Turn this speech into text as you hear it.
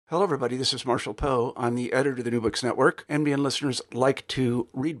Hello, everybody. This is Marshall Poe. I'm the editor of the New Books Network. NBN listeners like to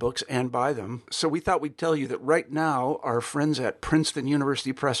read books and buy them. So we thought we'd tell you that right now, our friends at Princeton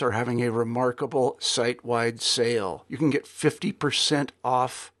University Press are having a remarkable site-wide sale. You can get 50%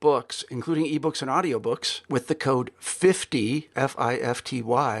 off books, including ebooks and audiobooks, with the code 50,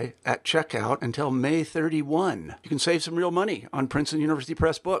 F-I-F-T-Y, at checkout until May 31. You can save some real money on Princeton University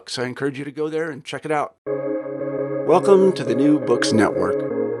Press books. I encourage you to go there and check it out. Welcome to the New Books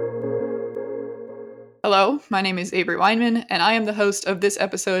Network. Hello, my name is Avery Weinman, and I am the host of this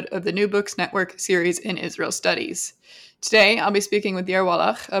episode of the New Books Network series in Israel Studies. Today, I'll be speaking with Yair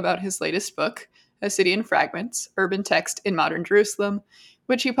Wallach about his latest book, A City in Fragments, Urban Text in Modern Jerusalem,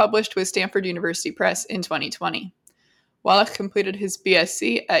 which he published with Stanford University Press in 2020. Wallach completed his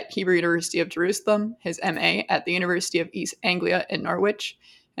BSc at Hebrew University of Jerusalem, his MA at the University of East Anglia in Norwich,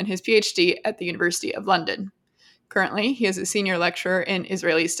 and his PhD at the University of London. Currently, he is a senior lecturer in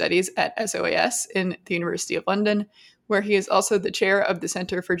Israeli Studies at SOAS in the University of London, where he is also the chair of the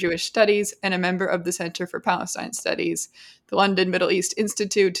Center for Jewish Studies and a member of the Center for Palestine Studies, the London Middle East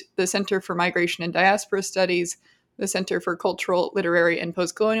Institute, the Center for Migration and Diaspora Studies, the Center for Cultural, Literary, and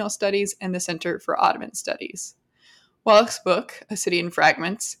Postcolonial Studies, and the Center for Ottoman Studies. Wallach's book, A City in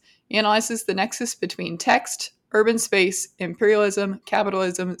Fragments, analyzes the nexus between text, urban space, imperialism,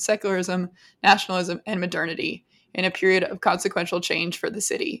 capitalism, secularism, nationalism, and modernity in a period of consequential change for the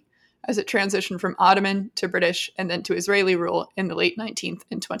city, as it transitioned from Ottoman to British and then to Israeli rule in the late 19th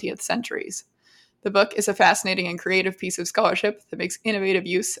and 20th centuries. The book is a fascinating and creative piece of scholarship that makes innovative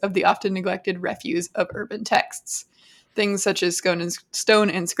use of the often neglected refuse of urban texts. Things such as stone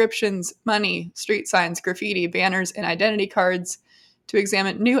inscriptions, money, street signs, graffiti, banners, and identity cards, to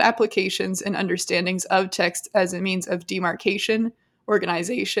examine new applications and understandings of text as a means of demarcation,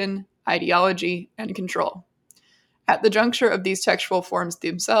 organization, ideology, and control. At the juncture of these textual forms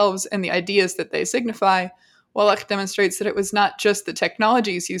themselves and the ideas that they signify, Wallach demonstrates that it was not just the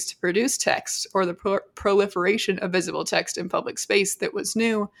technologies used to produce text or the proliferation of visible text in public space that was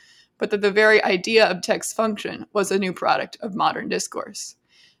new, but that the very idea of text function was a new product of modern discourse.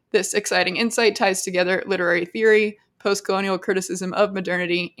 This exciting insight ties together literary theory, postcolonial criticism of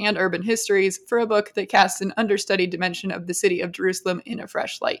modernity, and urban histories for a book that casts an understudied dimension of the city of Jerusalem in a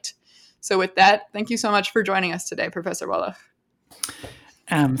fresh light. So with that, thank you so much for joining us today, Professor Wallach.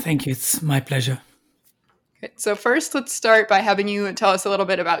 Thank you. It's my pleasure. Okay, so first, let's start by having you tell us a little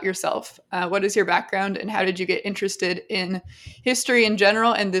bit about yourself. What is your background, and how did you get interested in history in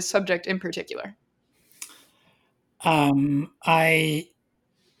general and this subject in particular? I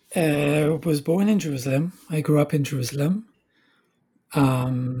was born in Jerusalem. I grew up in Jerusalem.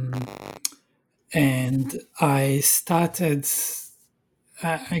 And I started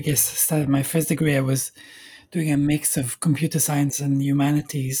my first degree. I was doing a mix of computer science and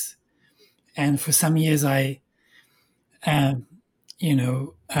humanities. And for some years, I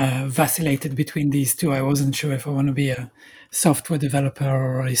vacillated between these two. I wasn't sure if I want to be a software developer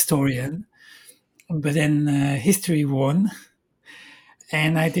or a historian. But then history won.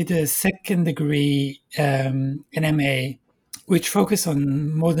 And I did a second degree, an MA, which focused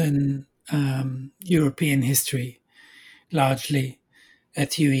on modern European history, largely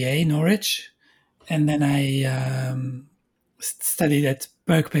at UEA, Norwich. And then I studied at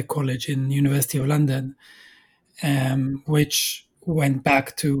Birkbeck College in University of London, which went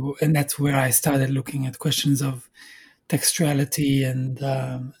back to, and that's where I started looking at questions of textuality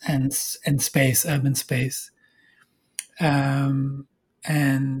and space, urban space. So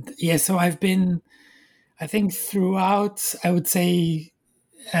I've been, I think throughout, I would say,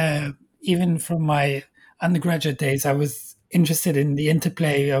 even from my undergraduate days, I was interested in the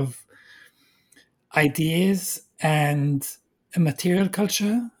interplay of ideas and a material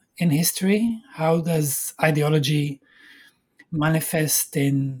culture in history. How does ideology manifest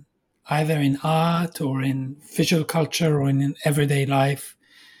in either in art or in visual culture or in everyday life?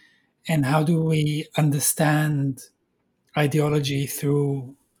 And how do we understand ideology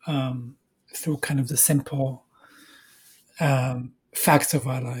through kind of the simple facts of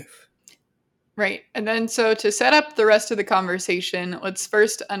our life? Right. And then so to set up the rest of the conversation, let's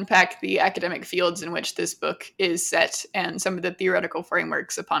first unpack the academic fields in which this book is set and some of the theoretical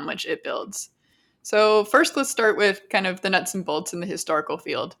frameworks upon which it builds. So first, let's start with kind of the nuts and bolts in the historical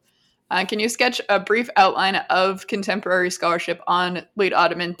field. Can you sketch a brief outline of contemporary scholarship on late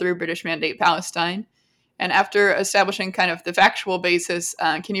Ottoman through British Mandate Palestine? And after establishing kind of the factual basis,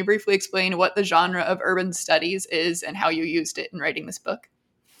 can you briefly explain what the genre of urban studies is and how you used it in writing this book?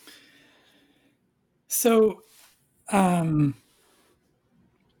 So, Palestine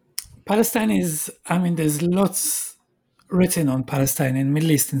is, there's lots written on Palestine and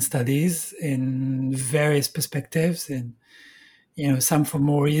Middle Eastern studies in various perspectives, and some for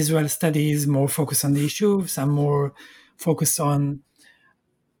more Israel studies, more focused on the issue, some more focused on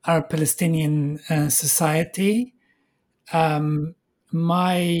Arab Palestinian society.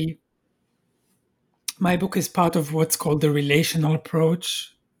 My book is part of what's called the relational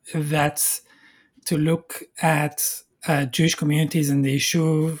approach. That's to look at Jewish communities in the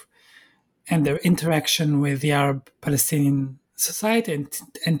issue and their interaction with the Arab Palestinian society,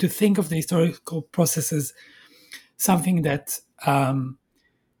 and to think of the historical processes something that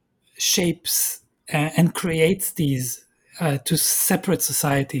shapes and creates these two separate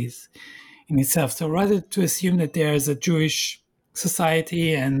societies in itself. So rather to assume that there is a Jewish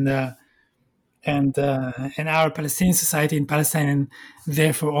society and an Arab Palestinian society in Palestine, and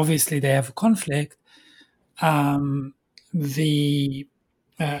therefore obviously they have a conflict, the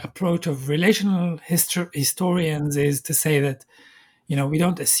approach of relational historians is to say that we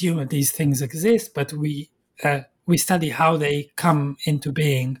don't assume that these things exist, but we study how they come into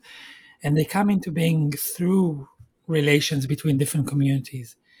being, and they come into being through relations between different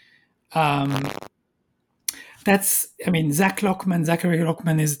communities. Zachary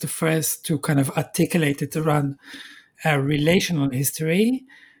Lockman is the first to kind of articulate it around relational history.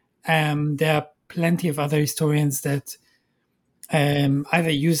 There are plenty of other historians that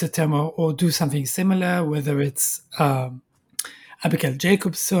either use the term or do something similar, whether it's Abigail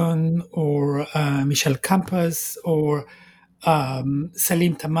Jacobson or Michelle Campos or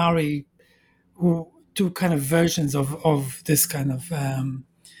Salim Tamari, who do kind of versions of this kind of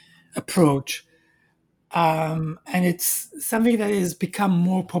approach. And it's something that has become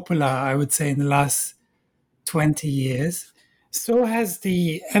more popular, I would say, in the last 20 years. So has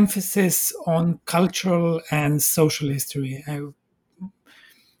the emphasis on cultural and social history.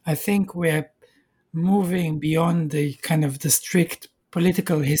 I think we're moving beyond the kind of the strict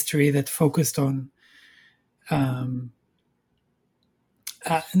political history that focused on the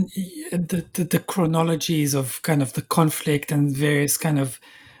chronologies of kind of the conflict and various kind of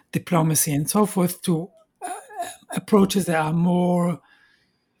diplomacy and so forth, to approaches that are more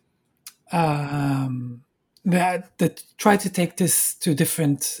that try to take this to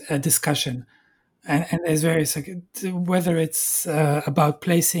different discussion. And there's various, whether it's about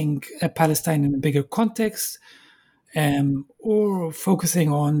placing Palestine in a bigger context, or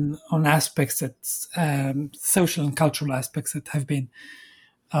focusing on aspects that social and cultural aspects that have been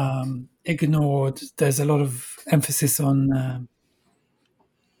ignored. There's a lot of emphasis on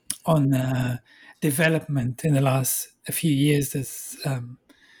development in the last few years. There's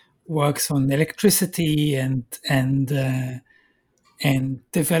works on electricity and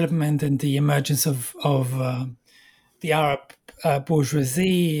development and the emergence of the Arab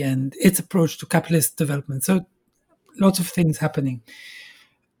bourgeoisie and its approach to capitalist development. So lots of things happening.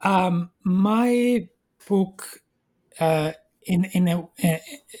 My book,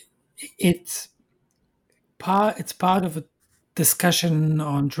 it's part of a discussion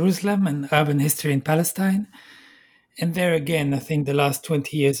on Jerusalem and urban history in Palestine. And there again, I think the last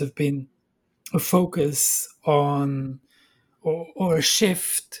 20 years have been a focus on or a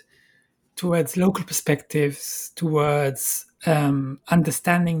shift towards local perspectives, towards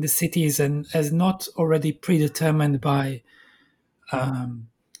understanding the cities and as not already predetermined by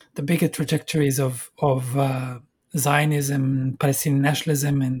the bigger trajectories of Zionism, Palestinian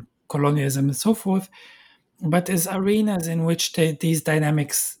nationalism, and colonialism, and so forth, but as arenas in which these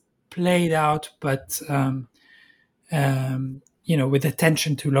dynamics played out, but with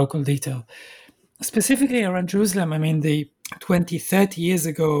attention to local detail. Specifically around Jerusalem, I mean, the 20, 30 years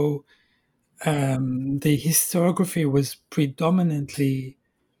ago, the historiography was predominantly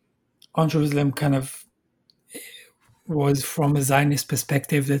on Jerusalem, kind of was from a Zionist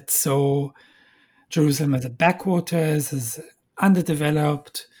perspective that saw Jerusalem as a backwaters, as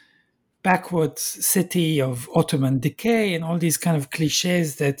underdeveloped, backwards city of Ottoman decay, and all these kind of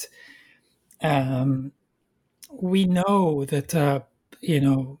cliches that we know that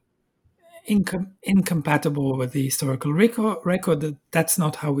incompatible with the historical record. That's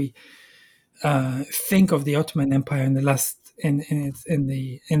not how we think of the Ottoman Empire in the last in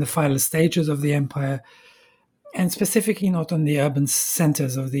the final stages of the empire, and specifically not on the urban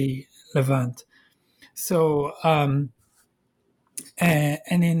centers of the Levant. So, and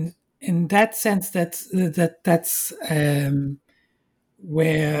in that sense, that's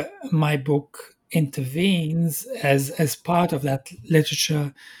where my book intervenes as part of that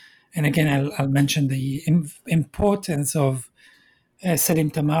literature. And again, I'll mention the importance of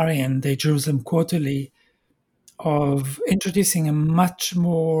Salim Tamari and the Jerusalem Quarterly of introducing a much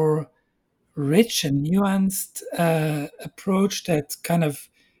more rich and nuanced approach that kind of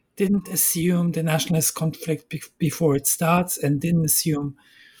didn't assume the nationalist conflict before it starts, and didn't assume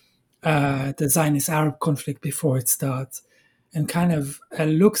the Zionist-Arab conflict before it starts, and kind of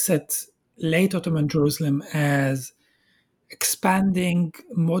looks at late Ottoman Jerusalem as expanding,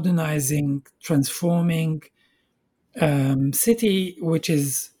 modernizing, transforming city, which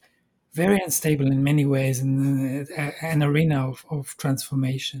is very unstable in many ways, and an arena of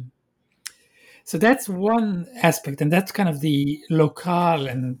transformation. So that's one aspect, and that's kind of the locale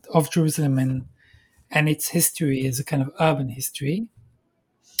and of Jerusalem and its history is a kind of urban history.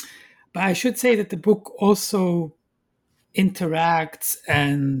 But I should say that the book also interacts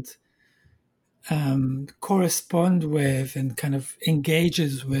and correspond with and kind of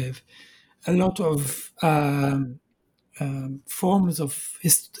engages with a lot of forms of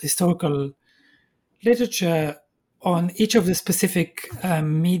historical literature on each of the specific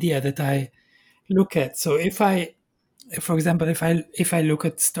media that I look at. So for example, if I look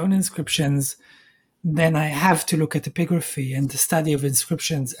at stone inscriptions, then I have to look at epigraphy and the study of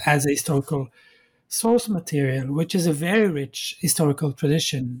inscriptions as a historical source material, which is a very rich historical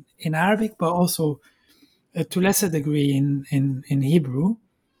tradition in Arabic, but also to lesser degree in Hebrew,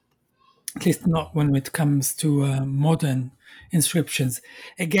 at least not when it comes to modern inscriptions.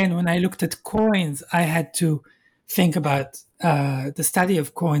 Again, when I looked at coins, I had to think about the study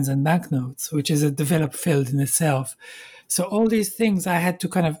of coins and banknotes, which is a developed field in itself. So all these things, I had to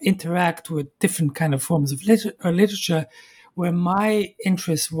kind of interact with different kind of forms of literature, where my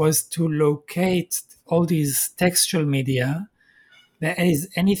interest was to locate all these textual media, that is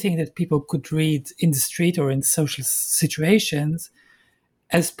anything that people could read in the street or in social situations,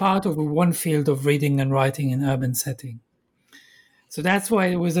 as part of one field of reading and writing in urban setting. So that's why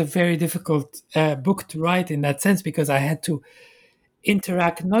it was a very difficult book to write in that sense, because I had to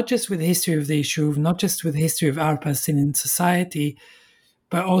interact not just with the history of the Yishuv, not just with the history of Arab Palestinian society,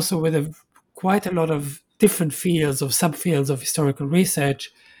 but also with quite a lot of different fields, of subfields of historical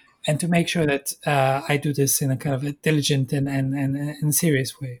research, and to make sure that I do this in a kind of a diligent and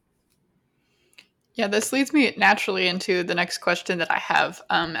serious way. Yeah, this leads me naturally into the next question that I have.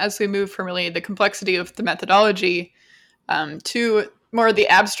 As we move from really the complexity of the methodology to more of the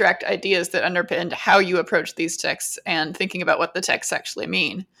abstract ideas that underpinned how you approach these texts and thinking about what the texts actually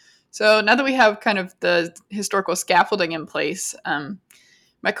mean. So now that we have kind of the historical scaffolding in place,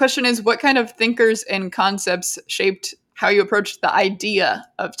 my question is, what kind of thinkers and concepts shaped how you approach the idea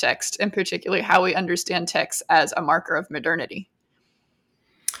of text, and particularly how we understand text as a marker of modernity?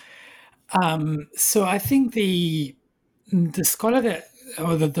 So I think the scholar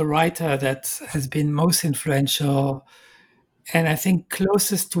or the writer that has been most influential, and I think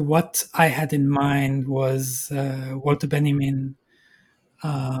closest to what I had in mind, was Walter Benjamin,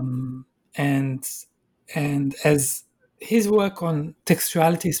 and as his work on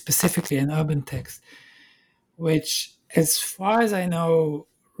textuality specifically and urban text, which, as far as I know,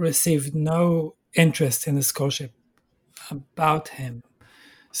 received no interest in the scholarship about him.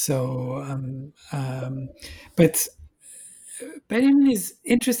 So, but Benjamin is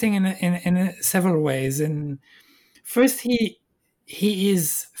interesting in several ways. And first, he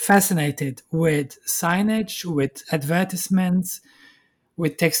is fascinated with signage, with advertisements,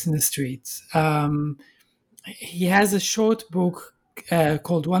 with text in the streets. He has a short book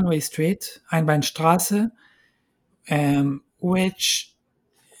called One Way Street, Einbahnstraße, which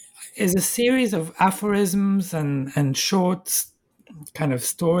is a series of aphorisms and short kind of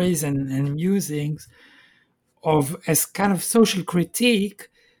stories and musings of as kind of social critique,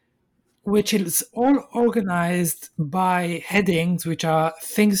 which is all organized by headings, which are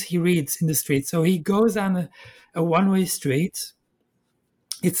things he reads in the street. So he goes on a one-way street.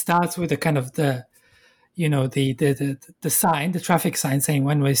 It starts with a kind of the sign, the traffic sign saying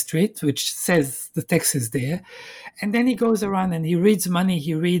one-way street, which says the text is there. And then he goes around and he reads money,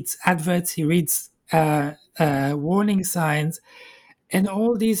 he reads adverts, he reads warning signs. And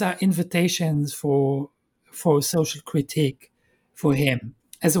all these are invitations for social critique for him,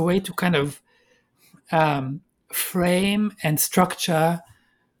 as a way to kind of frame and structure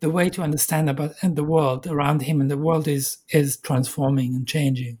the way to understand about the world around him. And the world is transforming and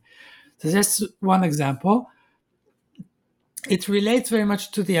changing. So that's one example. It relates very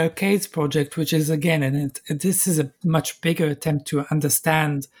much to the Arcades project, which is, again, and this is a much bigger attempt to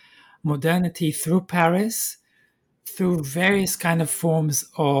understand modernity through Paris, through various kind of forms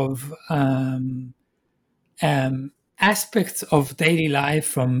of aspects of daily life,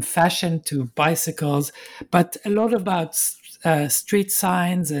 from fashion to bicycles, but a lot about street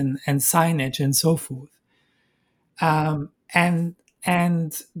signs and signage and so forth. And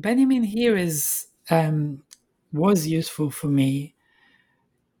And Benjamin here was useful for me.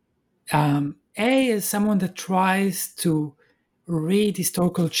 A is someone that tries to read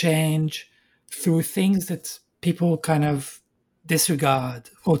historical change through things that people kind of disregard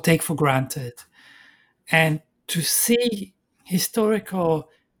or take for granted, and to see historical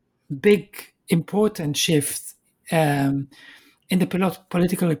big important shifts in the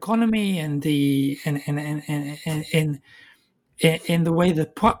political economy and the in the way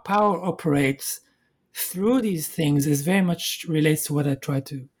that power operates through these things is very much relates to what I try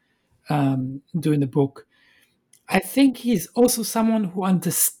to do in the book. I think he's also someone who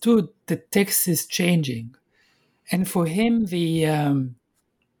understood the text is changing, and for him the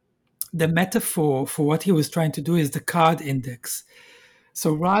metaphor for what he was trying to do is the card index.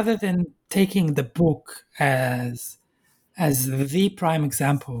 So rather than taking the book as the prime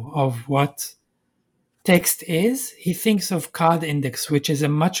example of what text is, he thinks of card index, which is a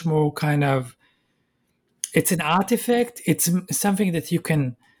much more kind of, it's an artifact. It's something that you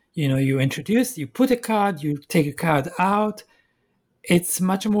can, you introduce, you put a card, you take a card out. It's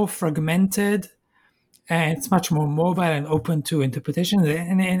much more fragmented, and it's much more mobile and open to interpretation.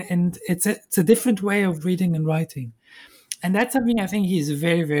 And it's a different way of reading and writing. And that's something I think he's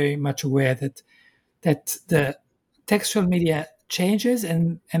very, very much aware that the textual media changes,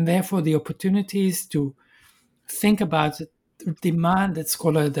 and therefore the opportunities to think about it demand that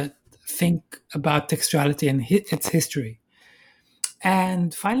scholar that think about textuality and its history.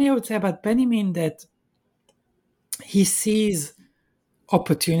 And finally, I would say about Benjamin that he sees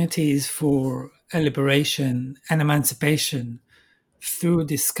opportunities for a liberation and emancipation through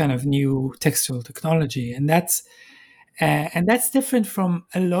this kind of new textual technology, and that's different from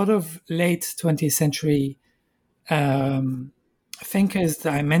a lot of late 20th century thinkers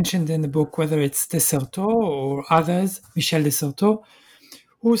that I mentioned in the book, whether it's Desserteau or others, Michel Desserteau,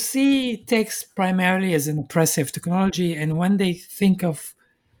 who see text primarily as an oppressive technology, and when they think of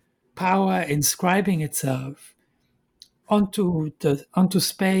power inscribing itself onto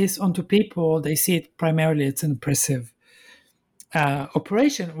space, onto people, they see it primarily as an oppressive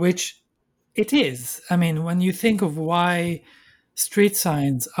operation, which it is. I mean, when you think of why street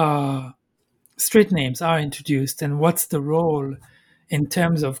names are introduced, and what's the role in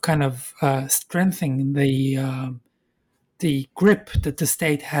terms of kind of strengthening the grip that the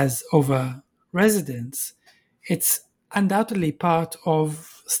state has over residents, it's undoubtedly part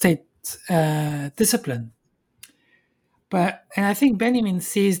of state discipline. And I think Benjamin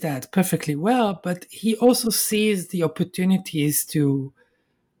sees that perfectly well, but he also sees the opportunities to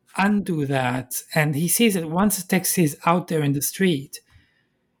undo that. And he sees that once a text is out there in the street,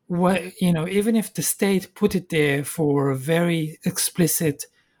 even if the state put it there for a very explicit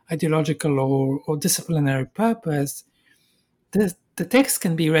ideological or disciplinary purpose, the text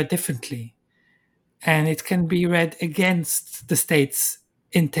can be read differently, and it can be read against the state's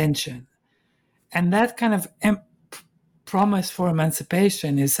intention. And that kind of promise for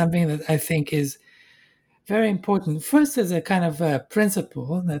emancipation is something that I think is very important. First, as a kind of a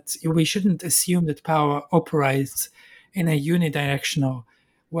principle that we shouldn't assume that power operates in a unidirectional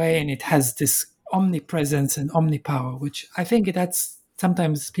way, and it has this omnipresence and omnipower, which I think that's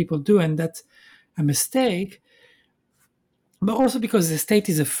sometimes people do, and that's a mistake. But also because the state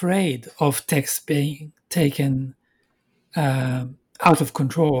is afraid of text being taken out of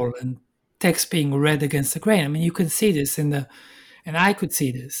control and text being read against the grain. I mean, you can see this and I could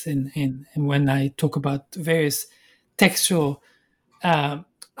see this in when I talk about various textual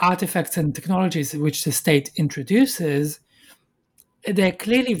artifacts and technologies which the state introduces. They're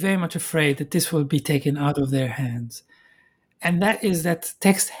clearly very much afraid that this will be taken out of their hands. And that is that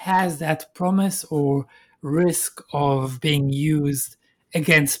text has that promise or risk of being used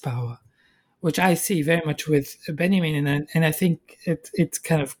against power, which I see very much with Benjamin. And I think it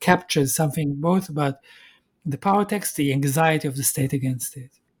kind of captures something both about the power text, the anxiety of the state against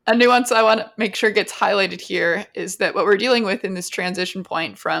it. A nuance I want to make sure gets highlighted here is that what we're dealing with in this transition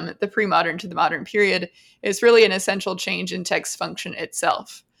point from the pre-modern to the modern period is really an essential change in text function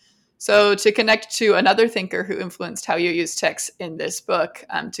itself. So to connect to another thinker who influenced how you use text in this book,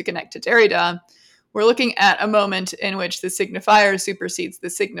 to connect to Derrida, we're looking at a moment in which the signifier supersedes the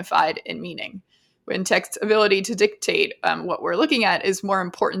signified in meaning, when text's ability to dictate what we're looking at is more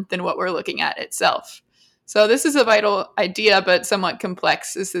important than what we're looking at itself. So this is a vital idea, but somewhat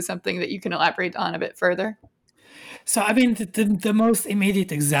complex. Is this something that you can elaborate on a bit further? So, I mean, the most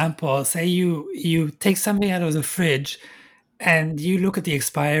immediate example, say you take something out of the fridge and you look at the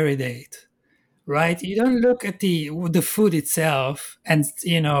expiry date, right? You don't look at the food itself and,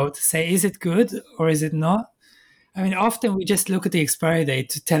 to say, is it good or is it not? I mean, often we just look at the expiry date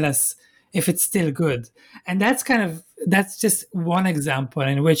to tell us if it's still good. And that's just one example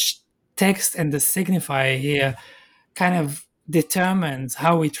in which text and the signifier here kind of determines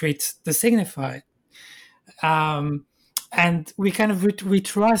how we treat the signifier. And we kind of we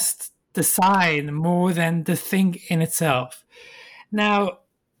trust the sign more than the thing in itself. Now,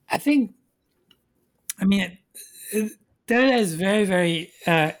 I think, I mean, Derrida is very, very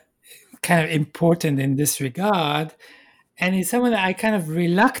kind of important in this regard, and it's someone that I kind of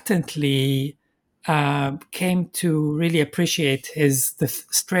reluctantly came to really appreciate the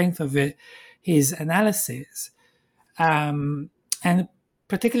strength of his analysis, and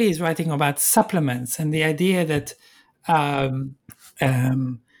particularly his writing about supplements and the idea that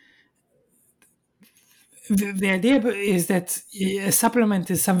the idea is that a supplement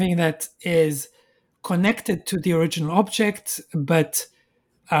is something that is connected to the original object, but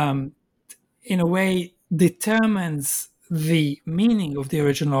in a way determines the meaning of the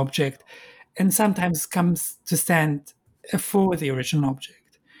original object, and sometimes comes to stand for the original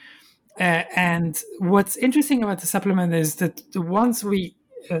object. And what's interesting about the supplement is that once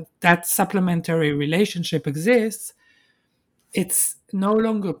that supplementary relationship exists, it's no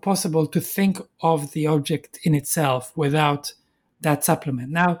longer possible to think of the object in itself without that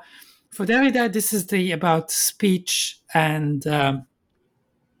supplement. Now, for Derrida, this is about speech and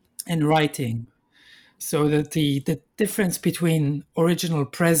writing. So that the difference between original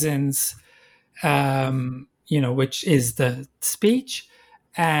presence, which is the speech,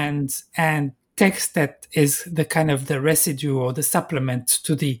 and text that is the kind of the residue or the supplement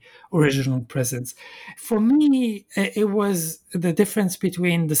to the original presence. For me, it was the difference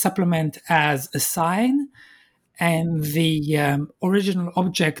between the supplement as a sign and the original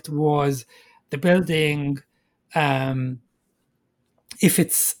object was the building, if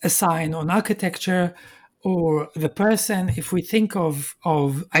it's a sign on architecture, or the person, if we think of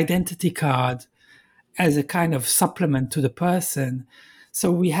identity card as a kind of supplement to the person. So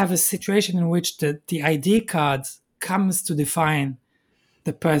we have a situation in which the ID card comes to define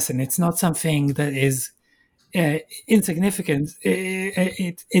the person. It's not something that is insignificant.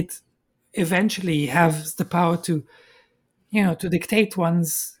 It eventually has the power to dictate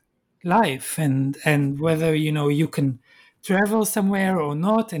one's life and whether you can travel somewhere or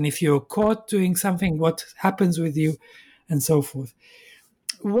not, and if you're caught doing something, what happens with you, and so forth.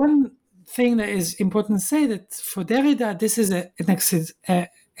 One thing that is important to say that for Derrida, this is an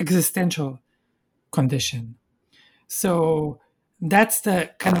existential condition. So that's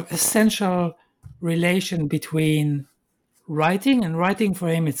the kind of essential relation between writing, and writing for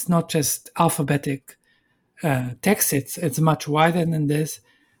him, it's not just alphabetic text, it's much wider than this,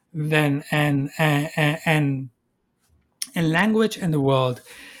 and language and the world.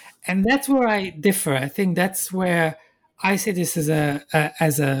 And that's where I differ. I think that's where I say this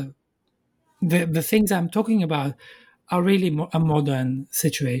the things I'm talking about are really a modern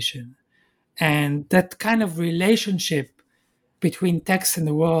situation. And that kind of relationship between text and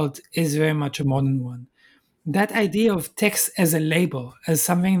the world is very much a modern one. That idea of text as a label, as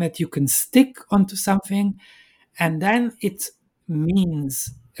something that you can stick onto something, and then it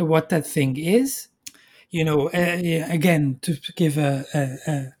means what that thing is. Again, to give a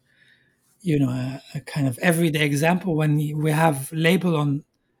kind of everyday example, when we have label on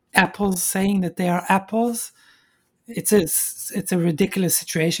apples saying that they are apples, it's a ridiculous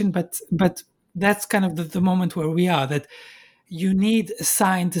situation, but that's kind of the moment where we are, that you need a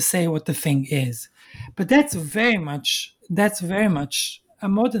sign to say what the thing is. But that's very much a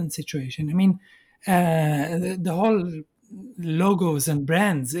modern situation. I mean, the whole logos and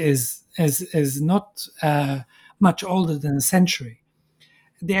brands is not much older than a century.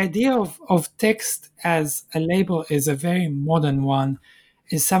 The idea of text as a label is a very modern one,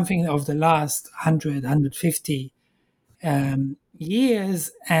 is something of the last 100, 150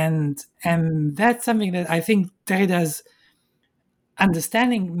 years, and that's something that I think Derrida's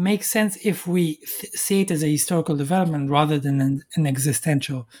understanding makes sense if we see it as a historical development rather than an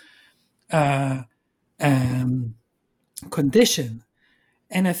existential condition.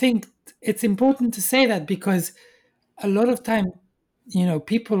 And I think it's important to say that because a lot of time,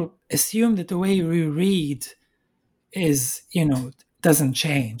 people assume that the way we read is, doesn't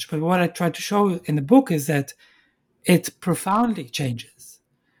change. But what I try to show in the book is that it profoundly changes.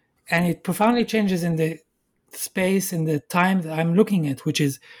 And it profoundly changes in the space and the time that I'm looking at, which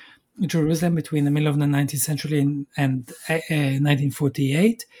is Jerusalem between the middle of the 19th century and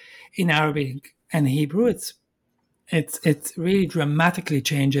 1948. In Arabic and Hebrew, it really dramatically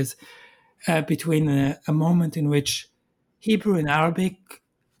changes between a moment in which Hebrew and Arabic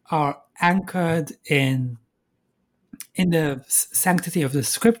are anchored in in the sanctity of the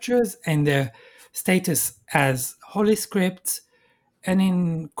scriptures and their status as holy scripts, and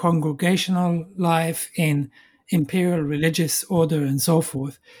in congregational life, in imperial religious order, and so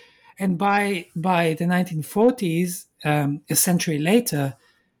forth. And by the 1940s, a century later,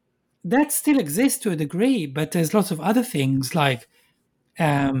 that still exists to a degree, but there's lots of other things like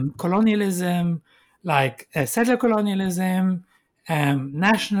colonialism, like settler colonialism,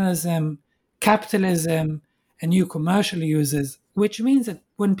 nationalism, capitalism, and new commercial uses, which means that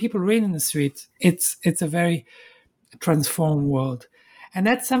when people read in the street, it's a very transformed world. And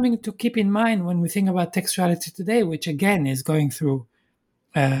that's something to keep in mind when we think about textuality today, which again is going through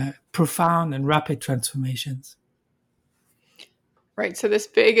profound and rapid transformations. Right. So this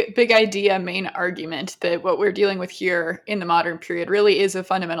big idea, main argument that what we're dealing with here in the modern period really is a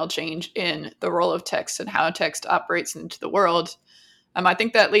fundamental change in the role of text and how text operates into the world. I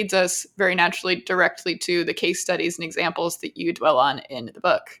think that leads us very naturally directly to the case studies and examples that you dwell on in the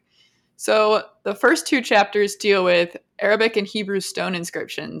book. So the first two chapters deal with Arabic and Hebrew stone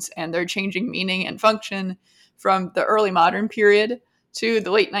inscriptions and their changing meaning and function from the early modern period to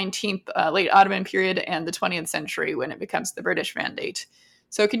the late 19th, late Ottoman period and the 20th century when it becomes the British Mandate.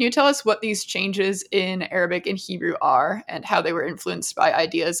 So can you tell us what these changes in Arabic and Hebrew are and how they were influenced by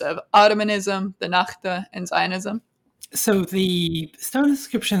ideas of Ottomanism, the Nakhta, and Zionism? So the stone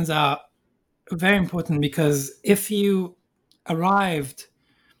inscriptions are very important because if you arrived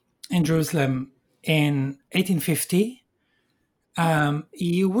in Jerusalem in 1850,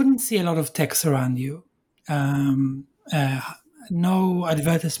 you wouldn't see a lot of text around you. No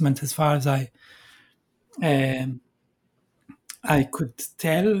advertisement, as far as I could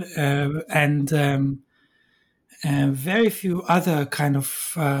tell, and very few other kind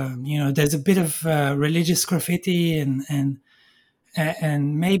of there's a bit of religious graffiti and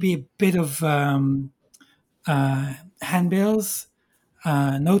maybe a bit of handbills,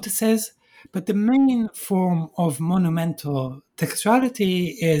 notices, but the main form of monumental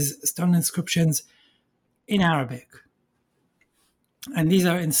textuality is stone inscriptions in Arabic. And these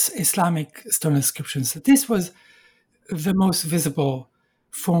are Islamic stone inscriptions. So this was the most visible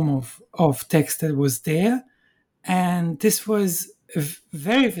form of text that was there. And this was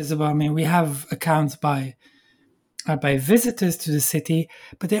very visible. I mean, we have accounts by visitors to the city,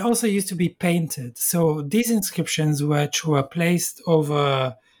 but they also used to be painted. So these inscriptions were placed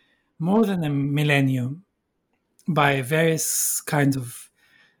over more than a millennium by various kinds of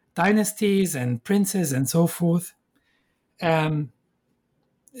dynasties and princes and so forth.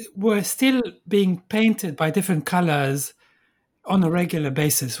 Were still being painted by different colors on a regular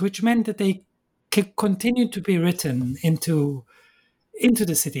basis, which meant that they continued to be written into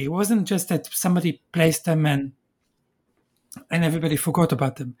the city. It wasn't just that somebody placed them and everybody forgot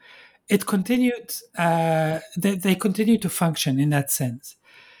about them. It continued. They continued to function in that sense.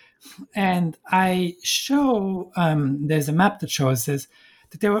 And I show there's a map that shows this,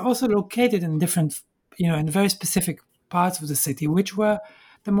 that they were also located in different, in very specific parts of the city, which were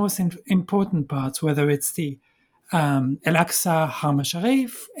the most important parts, whether it's the Al-Aqsa, Haram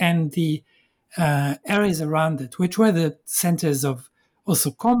al-Sharif, and the areas around it, which were the centers of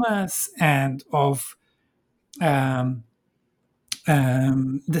also commerce and of the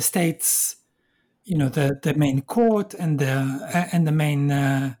state's, the main court and the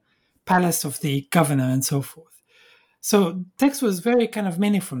main palace of the governor and so forth. So text was very kind of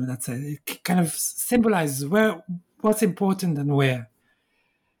meaningful in that sense. It kind of symbolizes what's important and where.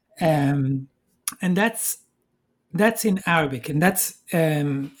 And that's in Arabic, and that's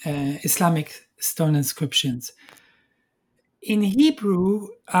Islamic stone inscriptions. In Hebrew,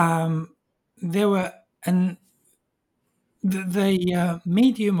 there were the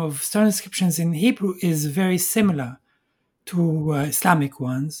medium of stone inscriptions in Hebrew is very similar to Islamic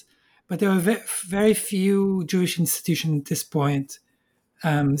ones, but there were very few Jewish institutions at this point,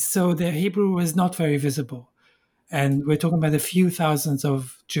 so the Hebrew was not very visible. And we're talking about a few thousands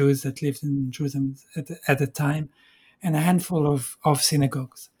of Jews that lived in Jerusalem at the time, and a handful of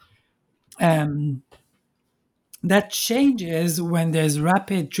synagogues. That changes when there's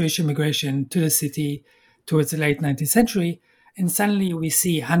rapid Jewish immigration to the city towards the late 19th century, and suddenly we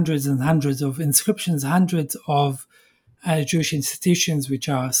see hundreds and hundreds of inscriptions, hundreds of Jewish institutions, which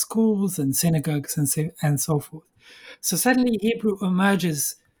are schools and synagogues and so forth. So suddenly Hebrew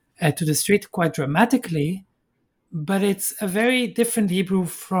emerges to the street quite dramatically, but it's a very different Hebrew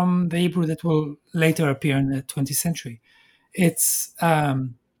from the Hebrew that will later appear in the 20th century. It's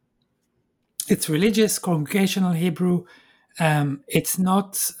religious, congregational Hebrew. It's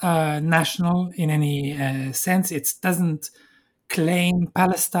not national in any sense. It doesn't claim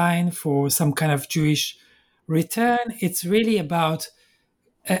Palestine for some kind of Jewish return. It's really about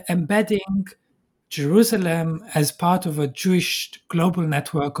embedding Jerusalem as part of a Jewish global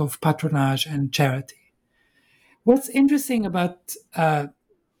network of patronage and charity. What's interesting about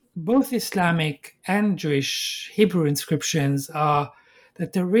both Islamic and Jewish Hebrew inscriptions are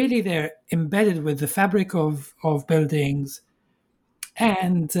that they're embedded with the fabric of buildings,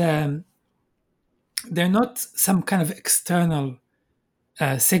 and they're not some kind of external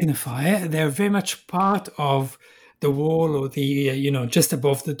signifier. They're very much part of the wall or the just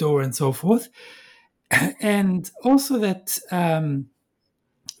above the door and so forth, and also that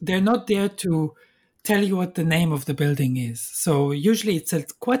they're not there to tell you what the name of the building is. So usually it's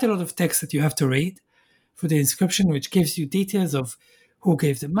quite a lot of text that you have to read for the inscription, which gives you details of who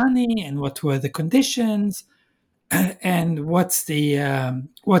gave the money and what were the conditions and what's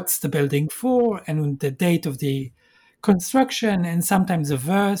the building for and the date of the construction and sometimes a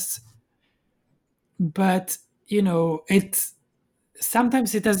verse. But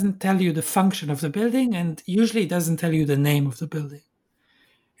sometimes it doesn't tell you the function of the building, and usually it doesn't tell you the name of the building.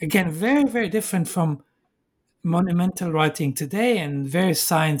 Again, very, very different from monumental writing today and various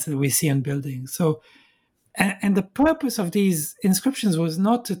signs that we see on buildings. So, and the purpose of these inscriptions was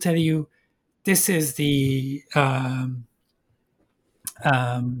not to tell you this is the I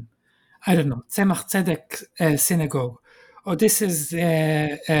don't know, Tzemach Tzedek synagogue, or this is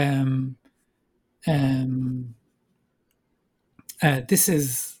this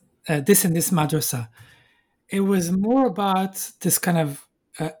and this madrasa. It was more about this kind of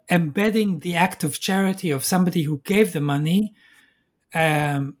embedding the act of charity of somebody who gave the money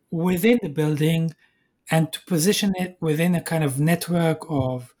within the building, and to position it within a kind of network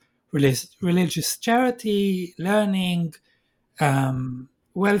of religious charity, learning,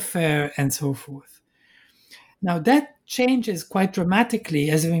 welfare, and so forth. Now that changes quite dramatically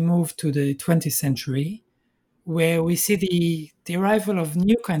as we move to the 20th century, where we see the arrival of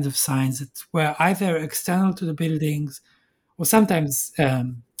new kinds of signs that were either external to the buildings, or sometimes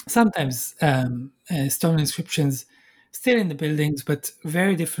stone inscriptions still in the buildings, but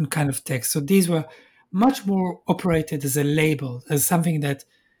very different kind of text. So these were much more operated as a label, as something that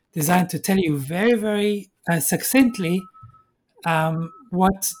designed to tell you very, very succinctly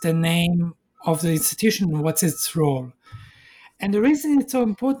what's the name of the institution and what's its role. And the reason it's so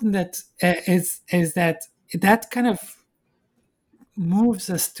important that is that kind of moves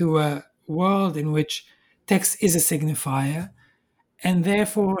us to a world in which text is a signifier, and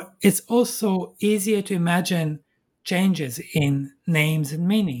therefore it's also easier to imagine changes in names and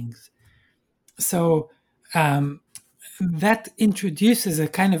meanings. So that introduces a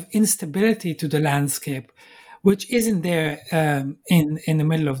kind of instability to the landscape, which isn't there in the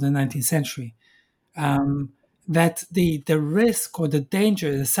middle of the 19th century. That the risk or the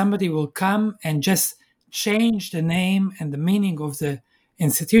danger that somebody will come and just change the name and the meaning of the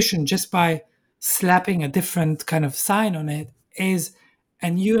institution just by slapping a different kind of sign on it is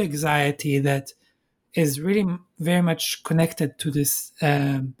a new anxiety that is really very much connected to this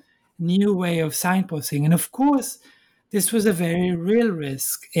new way of signposting. And of course, this was a very real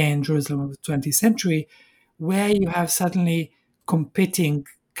risk in Jerusalem of the 20th century, where you have suddenly competing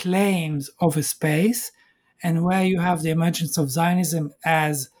claims of a space, and where you have the emergence of Zionism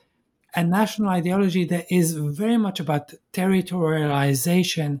as a national ideology that is very much about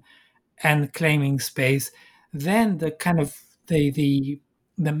territorialization and claiming space. Then the kind of the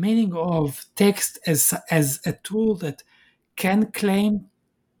meaning of text as a tool that can claim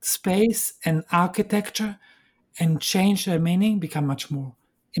space and architecture and change their meaning become much more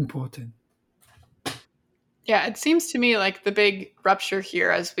important. Yeah, it seems to me like the big rupture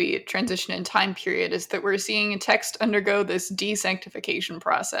here as we transition in time period is that we're seeing text undergo this desanctification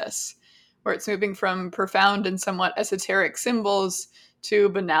process, where it's moving from profound and somewhat esoteric symbols to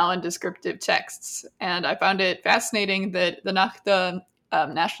banal and descriptive texts. And I found it fascinating that the Nakhta,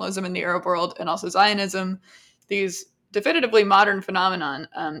 nationalism in the Arab world, and also Zionism, these definitively modern phenomenon,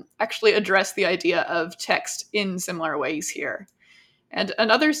 actually address the idea of text in similar ways here. And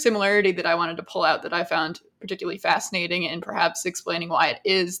another similarity that I wanted to pull out that I found particularly fascinating, and perhaps explaining why it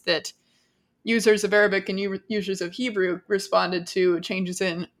is that users of Arabic and users of Hebrew responded to changes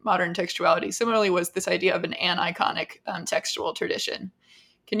in modern textuality similarly, was this idea of an aniconic textual tradition.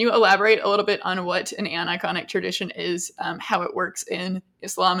 Can you elaborate a little bit on what an aniconic tradition is, how it works in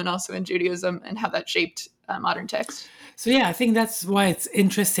Islam and also in Judaism, and how that shaped modern text? So yeah, I think that's why it's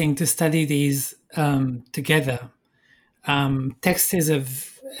interesting to study these together. Text is a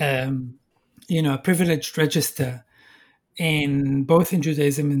privileged register in both in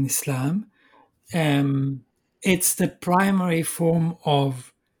Judaism and Islam. It's the primary form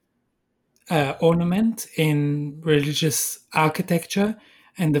of ornament in religious architecture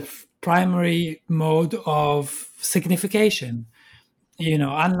and the primary mode of signification.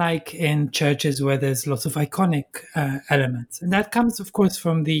 Unlike in churches where there's lots of iconic elements, and that comes, of course,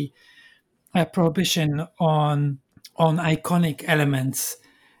 from the prohibition on iconic elements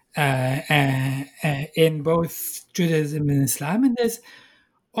in both Judaism and Islam. And there's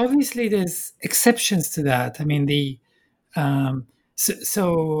exceptions to that. I mean,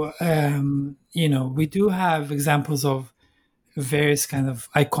 we do have examples of various kind of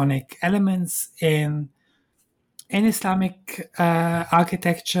iconic elements in Islamic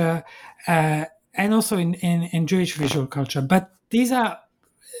architecture and also in Jewish visual culture, but these are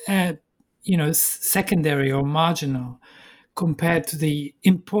secondary or marginal compared to the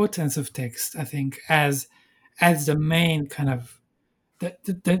importance of text, I think, as the main kind of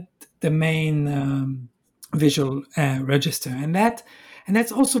the main visual register, and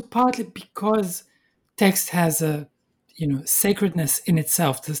that's also partly because text has a sacredness in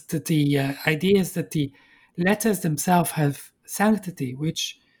itself. The idea is that the letters themselves have sanctity,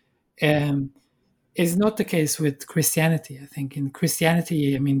 which is not the case with Christianity. I think in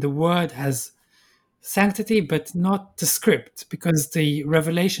Christianity, I mean, the word has sanctity, but not the script, because the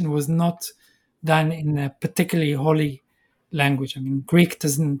revelation was not done in a particularly holy language. I mean, Greek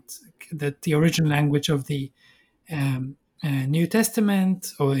doesn't, the original language of the New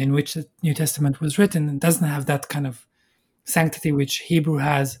Testament, or in which the New Testament was written, doesn't have that kind of sanctity which Hebrew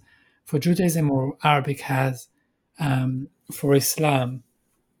has for Judaism or Arabic has for Islam.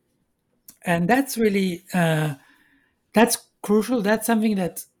 And that's really, that's crucial. That's something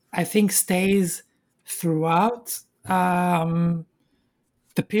that I think stays throughout the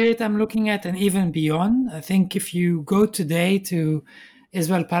period I'm looking at, and even beyond. I think if you go today to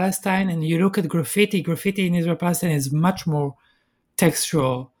Israel Palestine and you look at graffiti in Israel Palestine is much more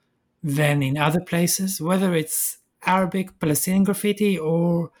textual than in other places, whether it's Arabic Palestinian graffiti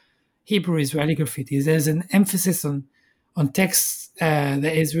or Hebrew Israeli graffiti. There's an emphasis on text that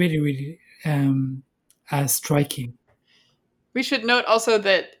is really, really striking. We should note also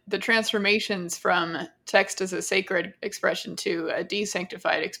that the transformations from text as a sacred expression to a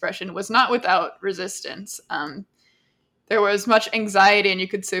desanctified expression was not without resistance. There was much anxiety, and you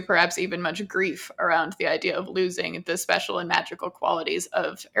could say perhaps even much grief around the idea of losing the special and magical qualities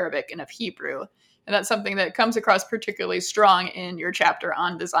of Arabic and of Hebrew. And that's something that comes across particularly strong in your chapter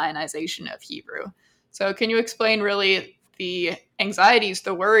on the Zionization of Hebrew. So can you explain really the anxieties,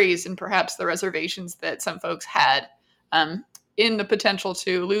 the worries, and perhaps the reservations that some folks had in the potential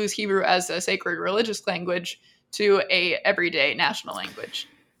to lose Hebrew as a sacred religious language to a everyday national language?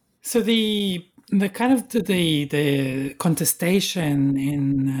 So the kind of the contestation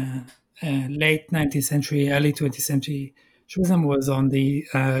in late 19th century, early 20th century Judaism was on the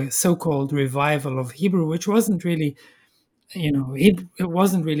so-called revival of Hebrew, which wasn't really, it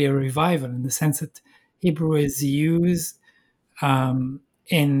wasn't really a revival in the sense that Hebrew is used as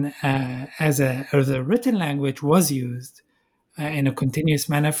a written language, was used in a continuous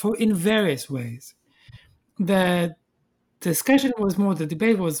manner in various ways. The discussion was more, the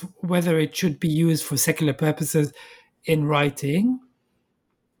debate was whether it should be used for secular purposes in writing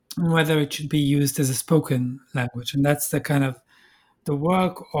and whether it should be used as a spoken language. And that's the kind of the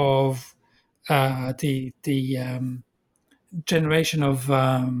work of the generation of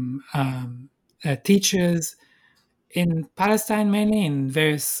teachers in Palestine, mainly in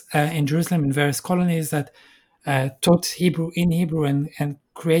Jerusalem, in various colonies that taught Hebrew in Hebrew and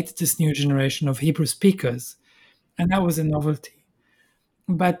created this new generation of Hebrew speakers. And that was a novelty.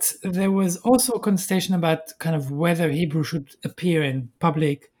 But there was also a contestation about kind of whether Hebrew should appear in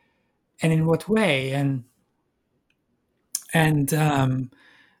public and in what way. And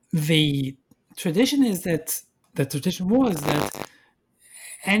the tradition is that the tradition was that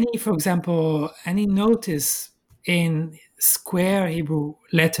for example, any notice in square Hebrew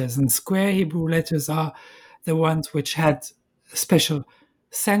letters, and square Hebrew letters are the ones which had special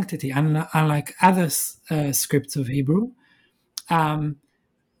sanctity, unlike other scripts of Hebrew.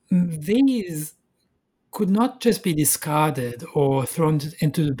 These could not just be discarded or thrown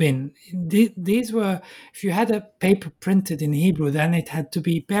into the bin. These were, if you had a paper printed in Hebrew, then it had to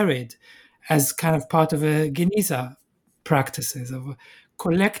be buried as kind of part of a Geniza practices of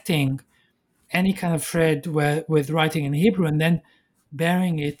collecting any kind of thread with writing in Hebrew and then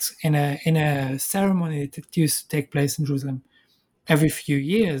burying it in a ceremony that used to take place in Jerusalem every few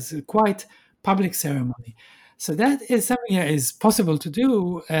years, a quite public ceremony. So that is something that is possible to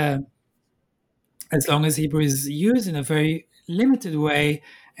do as long as Hebrew is used in a very limited way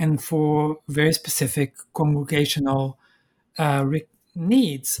and for very specific congregational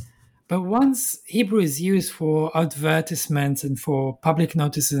needs. But once Hebrew is used for advertisements and for public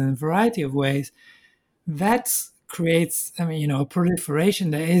notices in a variety of ways, that creates, a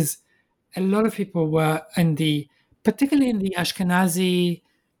proliferation. There is a lot of people were particularly in the Ashkenazi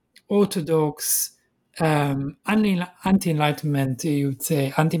Orthodox, anti-Enlightenment, you would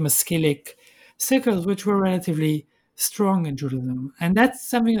say, anti-Maskilic circles, which were relatively strong in Judaism. And that's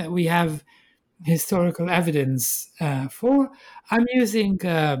something that we have historical evidence for. I'm using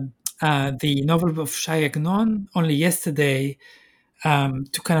the novel of Shai Agnon only yesterday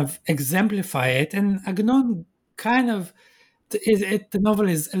to kind of exemplify it. And Agnon the novel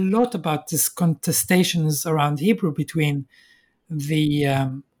is a lot about these contestations around Hebrew between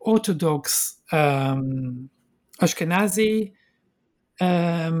the Orthodox Ashkenazi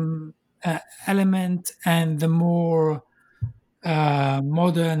element and the more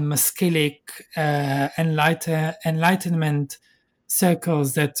modern Maskilic Enlightenment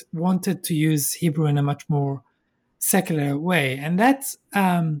circles that wanted to use Hebrew in a much more secular way. And that's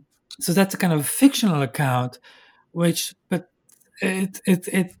so that's a kind of fictional account, but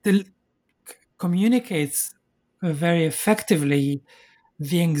it communicates very effectively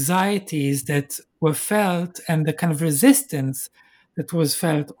the anxieties that were felt and the kind of resistance that was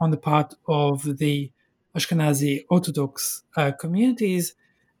felt on the part of the Ashkenazi Orthodox communities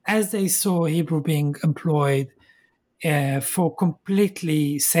as they saw Hebrew being employed for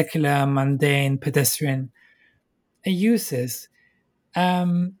completely secular, mundane, pedestrian uses.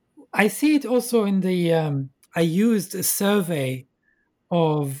 I see it also in the. I used a survey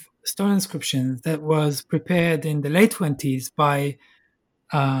of stone inscriptions that was prepared in the late 20s by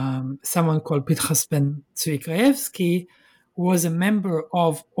someone called Pinchas ben Tzvi Krajewski, who was a member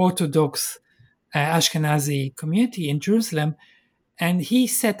of Orthodox Ashkenazi community in Jerusalem, and he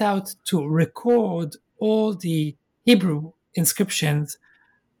set out to record all the Hebrew inscriptions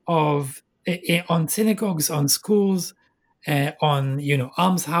on synagogues, on schools, on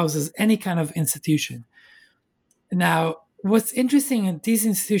almshouses, any kind of institution. Now, what's interesting, these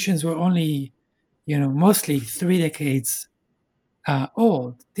institutions were only, mostly 3 decades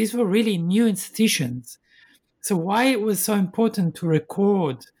old. These were really new institutions. So why it was so important to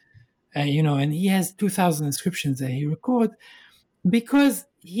record, and he has 2,000 inscriptions that he recorded, because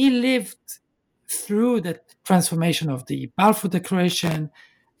he lived through the transformation of the Balfour Declaration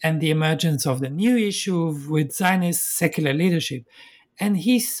and the emergence of the new issue with Zionist secular leadership. And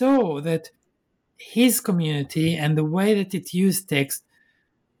he saw that his community and the way that it used text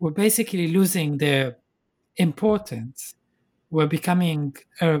were basically losing their importance, were becoming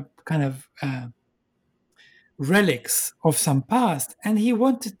a kind of relics of some past. And he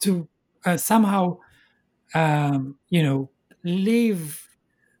wanted to somehow, leave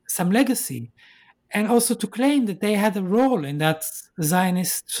some legacy, and also to claim that they had a role in that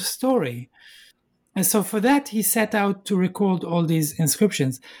Zionist story. And so for that, he set out to record all these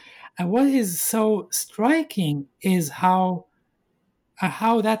inscriptions. And what is so striking is how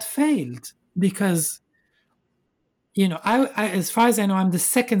that failed, because, I, as far as I know, I'm the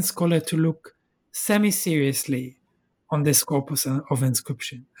second scholar to look semi-seriously on this corpus of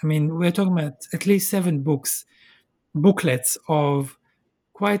inscription. I mean, we're talking about at least 7 booklets of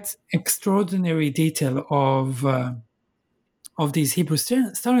quite extraordinary detail of these Hebrew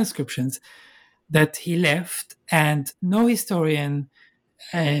stone inscriptions that he left, and no historian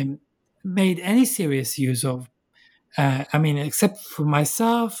made any serious use of. Except for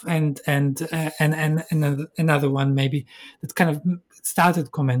myself and another one maybe that kind of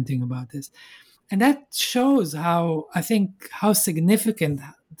started commenting about this, and that shows how significant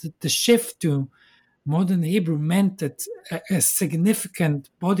the shift to modern Hebrew meant that a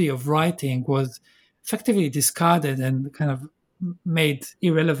significant body of writing was effectively discarded and kind of made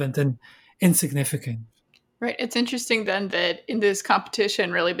irrelevant and insignificant. Right. It's interesting then that in this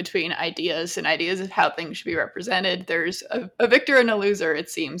competition really between ideas and ideas of how things should be represented, there's a victor and a loser, it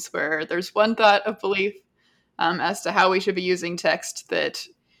seems, where there's one thought of belief as to how we should be using text that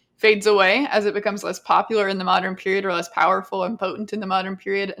fades away as it becomes less popular in the modern period or less powerful and potent in the modern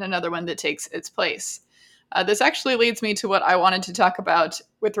period, and another one that takes its place. This actually leads me to what I wanted to talk about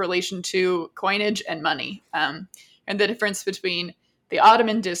with relation to coinage and money, and the difference between the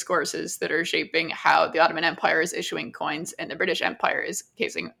Ottoman discourses that are shaping how the Ottoman Empire is issuing coins and the British Empire is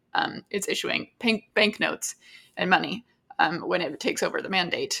issuing banknotes and money when it takes over the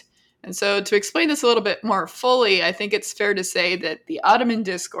mandate. And so to explain this a little bit more fully, I think it's fair to say that the Ottoman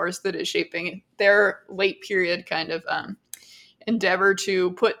discourse that is shaping their late period kind of endeavor to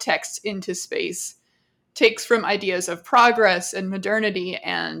put text into space takes from ideas of progress and modernity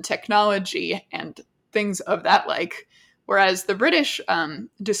and technology and things of that like, Whereas the British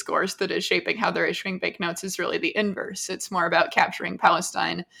discourse that is shaping how they're issuing banknotes is really the inverse. It's more about capturing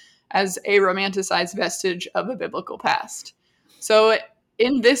Palestine as a romanticized vestige of a biblical past. So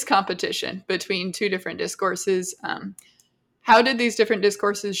in this competition between two different discourses, how did these different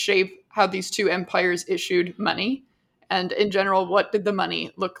discourses shape how these two empires issued money? And in general, what did the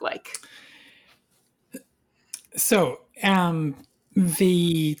money look like? So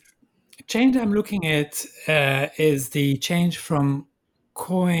the change I'm looking at is the change from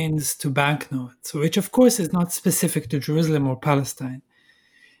coins to banknotes, which of course is not specific to Jerusalem or Palestine.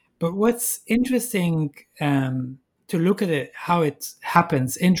 But what's interesting to look at it, how it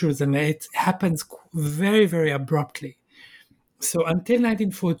happens in Jerusalem, it happens very, very abruptly. So until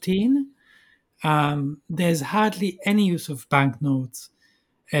 1914, there's hardly any use of banknotes,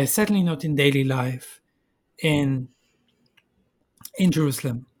 certainly not in daily life in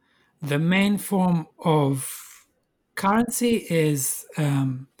Jerusalem. The main form of currency is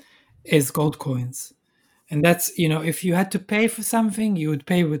gold coins, and that's, if you had to pay for something, you would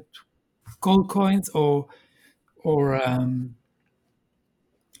pay with gold coins, or in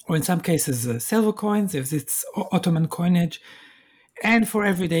some cases silver coins if it's Ottoman coinage. And for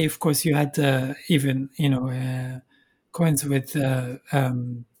every day, of course, you had even coins with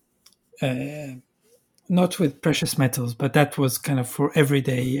not with precious metals, but that was kind of for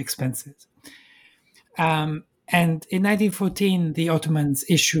everyday expenses. And in 1914, the Ottomans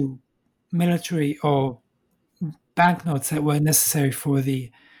issue military or banknotes that were necessary for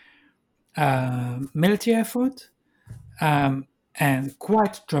the military effort. And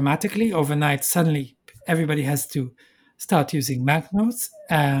quite dramatically, overnight, suddenly everybody has to start using banknotes,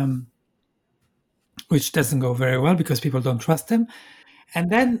 which doesn't go very well because people don't trust them. And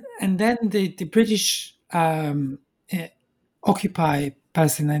then the British occupy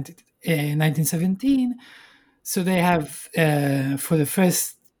Palestine in 1917. So they have, for the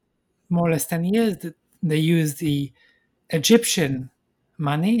first more or less 10 years, they use the Egyptian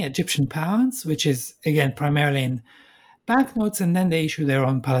money, Egyptian pounds, which is, again, primarily in banknotes, and then they issue their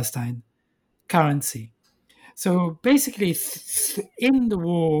own Palestine currency. So basically, in the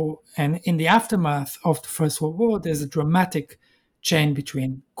war and in the aftermath of the First World War, there's a dramatic change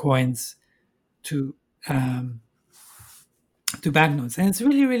between coins to banknotes, and it's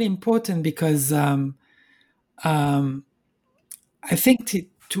really, really important because I think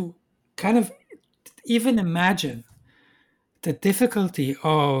to kind of even imagine the difficulty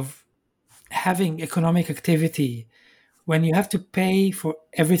of having economic activity when you have to pay for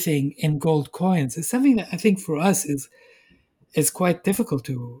everything in gold coins is something that I think for us is quite difficult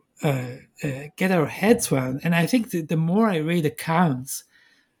to get our heads around. And I think that the more I read accounts,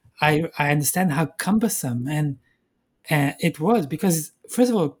 I understand how cumbersome and it was, because first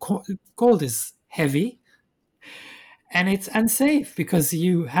of all, gold is heavy and it's unsafe because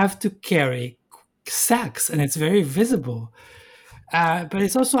you have to carry sacks and it's very visible. But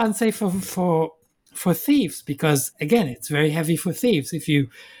it's also unsafe for thieves because, again, it's very heavy for thieves. If you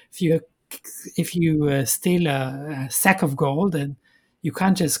steal a sack of gold, and you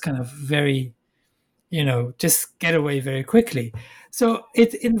can't just kind of just get away very quickly. So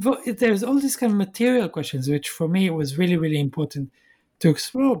there's all these kind of material questions, which for me it was really, really important to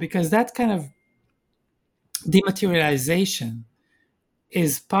explore, because that kind of dematerialization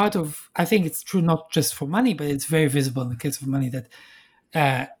is part of, I think it's true not just for money, but it's very visible in the case of money, that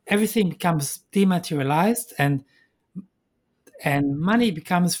everything becomes dematerialized, and money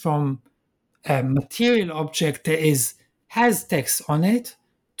becomes from a material object that has text on it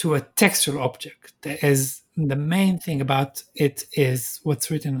to a textual object. That is, the main thing about it is what's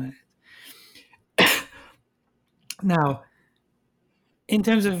written on it. Now, in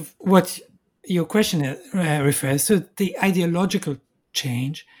terms of what your question refers to, the ideological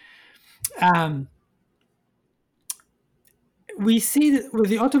change, we see that with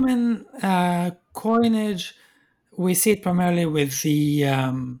the Ottoman coinage, we see it primarily with the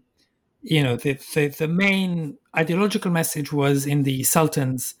main ideological message was in the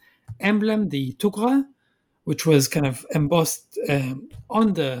Sultan's emblem, the Tughra, which was kind of embossed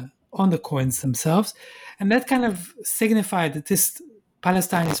on the coins themselves, and that kind of signified that this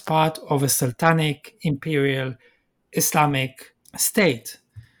Palestine is part of a sultanic, imperial, Islamic state.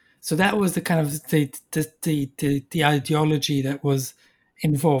 So that was the kind of the ideology that was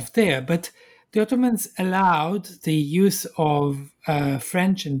involved there. But the Ottomans allowed the use of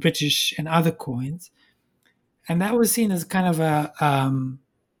French and British and other coins, and that was seen as kind of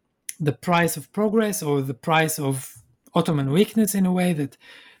the price of progress, or the price of Ottoman weakness, in a way that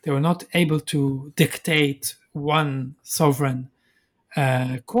they were not able to dictate one sovereign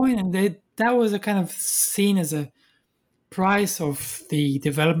coin, and that was a kind of seen as a price of the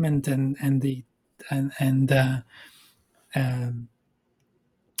development and the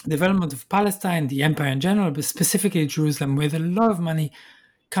development of Palestine, the empire in general, but specifically Jerusalem, with a lot of money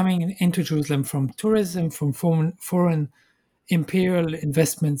coming into Jerusalem from tourism, from foreign imperial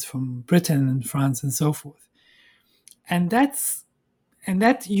investments from Britain and France and so forth. And that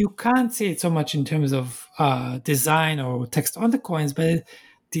you can't see it so much in terms of design or text on the coins, but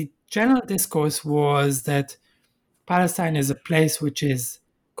the general discourse was that Palestine is a place which is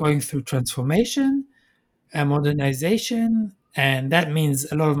going through transformation and modernization, and that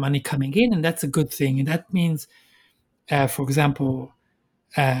means a lot of money coming in, and that's a good thing. And that means, for example,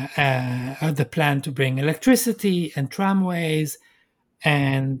 the plan to bring electricity and tramways,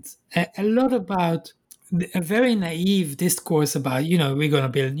 and a lot about a very naive discourse about, we're going to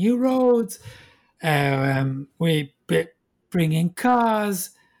build new roads, we bring in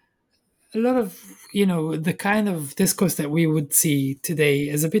cars, a lot of, the kind of discourse that we would see today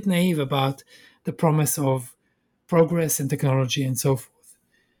is a bit naive about the promise of progress and technology and so forth.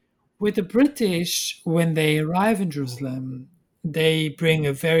 With the British, when they arrive in Jerusalem, they bring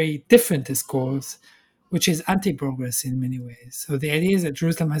a very different discourse, which is anti-progress in many ways. So the idea is that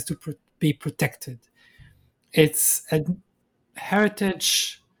Jerusalem has to be protected. It's a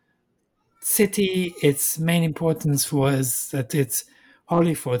heritage city. Its main importance was that it's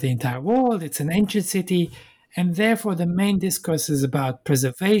holy for the entire world. It's an ancient city. And therefore, the main discourse is about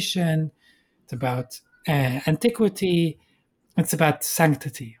preservation. It's about antiquity. It's about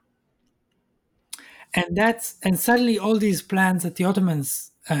sanctity. And suddenly all these plans that the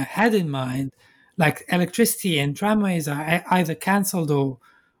Ottomans had in mind, like electricity and tramways, are either cancelled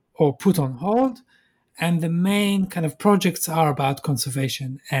or put on hold. And the main kind of projects are about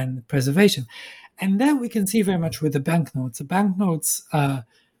conservation and preservation. And that we can see very much with the banknotes. The banknotes,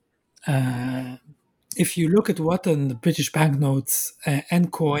 if you look at what on the British banknotes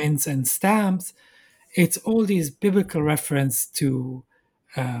and coins and stamps, it's all these biblical reference to,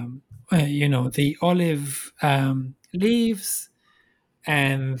 the olive leaves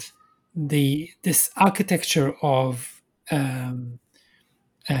and this architecture of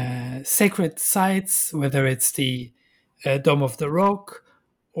sacred sites, whether it's the Dome of the Rock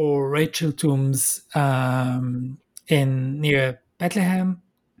or Rachel tombs near Bethlehem.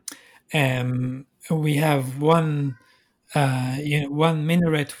 We have one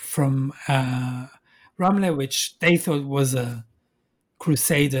minaret from Ramleh, which they thought was a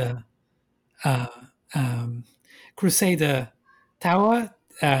Crusader tower.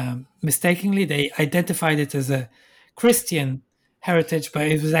 Mistakenly, they identified it as a Christian heritage, but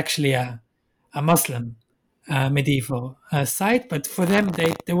it was actually a Muslim medieval site. But for them,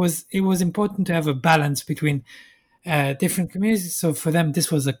 it was important to have a balance between different communities. So for them,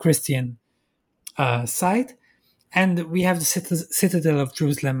 this was a Christian site. And we have the Citadel of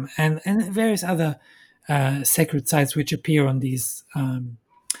Jerusalem and various other sacred sites which appear on these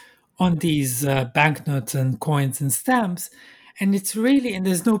banknotes and coins and stamps. And it's really, and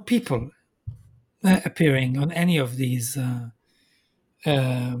there's no people appearing on any of these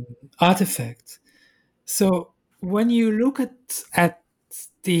artifacts. So when you look at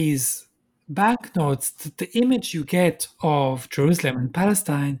these banknotes, the image you get of Jerusalem and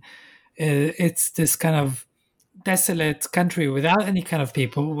Palestine, it's this kind of desolate country without any kind of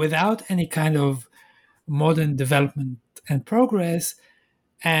people, without any kind of modern development and progress.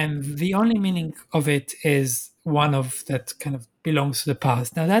 And the only meaning of it is one of that kind of belongs to the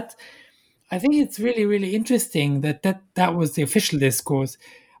past. Now that, I think it's really, really interesting that was the official discourse,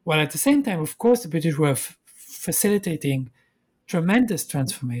 while at the same time, of course, the British were facilitating tremendous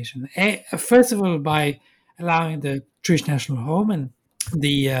transformation. First of all, by allowing the Jewish National Home and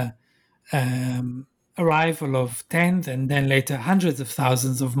the arrival of tens and then later hundreds of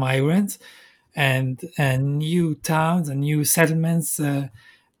thousands of migrants and new towns and new settlements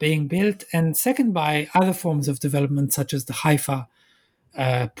being built. And second, by other forms of development, such as the Haifa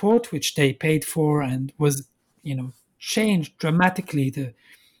port, which they paid for and was, changed dramatically the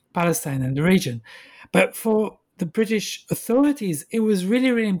Palestine and the region. But for the British authorities, it was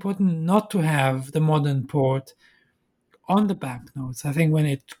really, really important not to have the modern port on the banknotes. I think when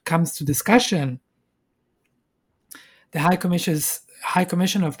it comes to discussion, the High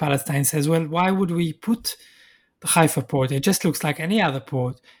Commission of Palestine says, well, why would we put the Haifa port? It just looks like any other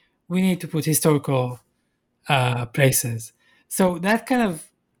port. We need to put historical places. So that kind of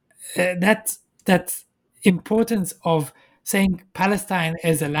that importance of saying Palestine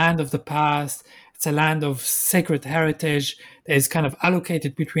is a land of the past, it's a land of sacred heritage that is kind of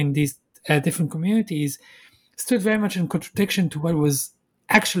allocated between these different communities, stood very much in contradiction to what was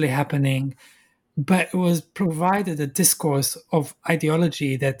actually happening but it was provided a discourse of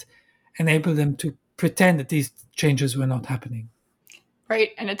ideology that enabled them to pretend that these changes were not happening.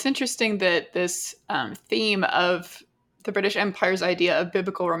 Right. And it's interesting that this theme of the British Empire's idea of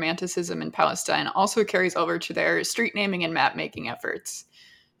biblical romanticism in Palestine also carries over to their street naming and map making efforts.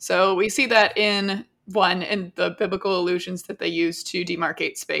 So we see that in the biblical allusions that they use to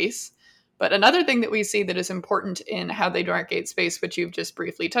demarcate space. But another thing that we see that is important in how they demarcate space, which you've just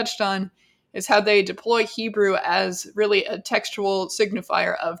briefly touched on, is how they deploy Hebrew as really a textual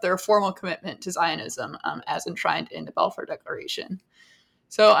signifier of their formal commitment to Zionism, as enshrined in the Balfour Declaration.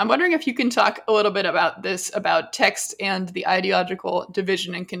 So I'm wondering if you can talk a little bit about this, about text and the ideological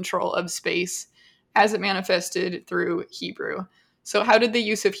division and control of space as it manifested through Hebrew. So how did the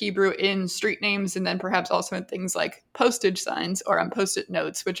use of Hebrew in street names, and then perhaps also in things like postage signs or on Post-it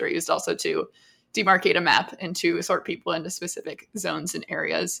notes, which are used also to demarcate a map and to sort people into specific zones and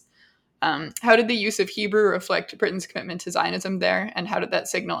areas, how did the use of Hebrew reflect Britain's commitment to Zionism there, and how did that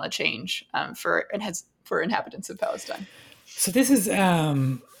signal a change for inhabitants of Palestine? So this is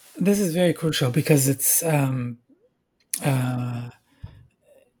very crucial because it's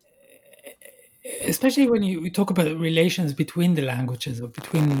especially when you talk about relations between the languages or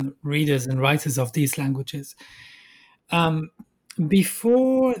between readers and writers of these languages.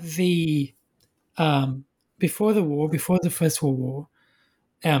 Before the war, before the First World War,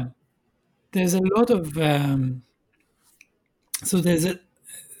 there's a lot of there's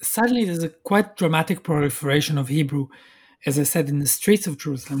a quite dramatic proliferation of Hebrew, as I said, in the streets of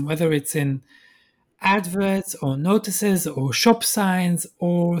Jerusalem, whether it's in adverts or notices or shop signs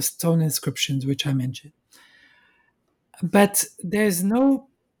or stone inscriptions, which I mentioned. But there's no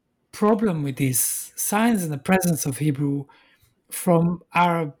problem with these signs and the presence of Hebrew from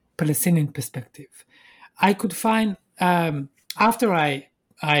our Palestinian perspective. I could find, after I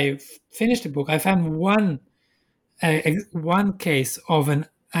finished the book, I found one case of an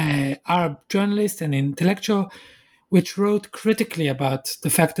Arab journalist and intellectual which wrote critically about the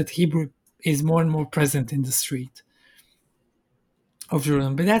fact that Hebrew is more and more present in the street of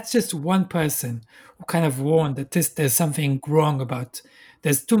Jerusalem. But that's just one person who kind of warned that there's something wrong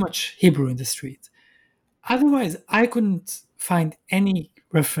there's too much Hebrew in the street. Otherwise, I couldn't find any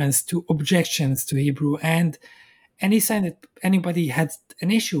reference to objections to Hebrew and any sign that anybody had an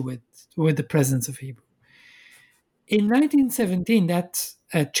issue with the presence of Hebrew. In 1917, that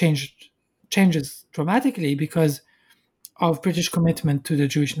changes dramatically because of British commitment to the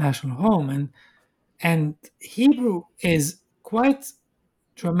Jewish national home, and Hebrew is quite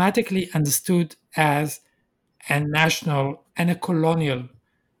dramatically understood as a national and a colonial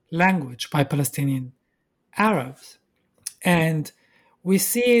language by Palestinian Arabs, and we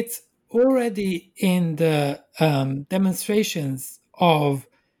see it already in the demonstrations of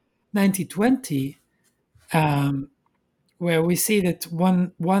 1920, where we see that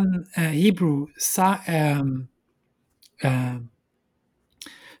one Hebrew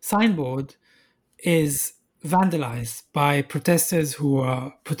signboard is vandalized by protesters who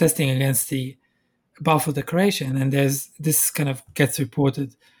are protesting against the Balfour Declaration, and this kind of gets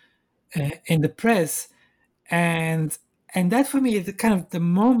reported in the press, and that for me is kind of the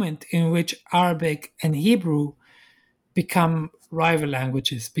moment in which Arabic and Hebrew become rival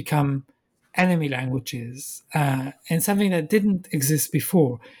languages, become enemy languages, and something that didn't exist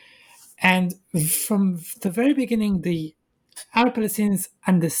before. And from the very beginning, the Arab Palestinians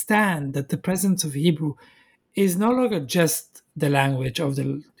understand that the presence of Hebrew is no longer just the language of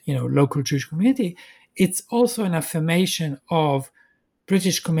the local Jewish community. It's also an affirmation of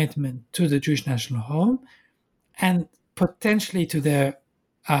British commitment to the Jewish national home and potentially to their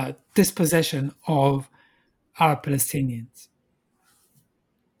dispossession of Arab Palestinians.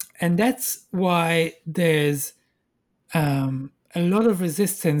 And that's why there's a lot of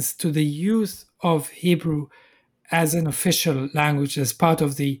resistance to the use of Hebrew as an official language, as part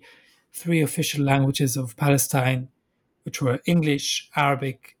of the 3 official languages of Palestine, which were English,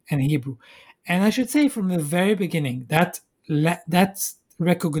 Arabic, and Hebrew. And I should say from the very beginning that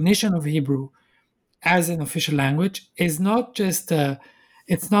recognition of Hebrew as an official language is not just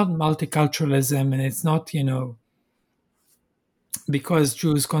it's not multiculturalism, and it's not because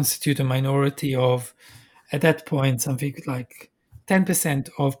Jews constitute a minority of, at that point, something like 10%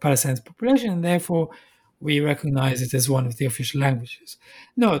 of Palestine's population, and therefore we recognize it as one of the official languages.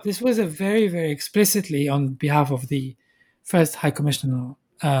 No, this was a very, very explicitly on behalf of the first High Commissioner,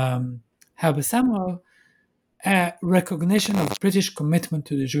 Herbert Samuel, recognition of British commitment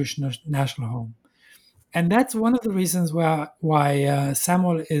to the Jewish national home. And that's one of the reasons why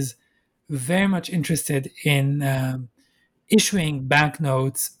Samuel is very much interested in issuing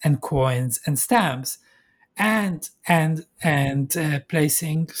banknotes and coins and stamps, and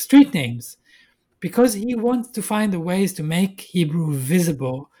placing street names, because he wants to find the ways to make Hebrew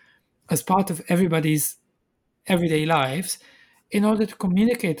visible as part of everybody's everyday lives, in order to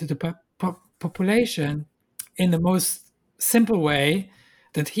communicate to the population in the most simple way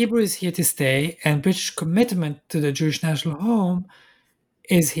that Hebrew is here to stay, and British commitment to the Jewish national home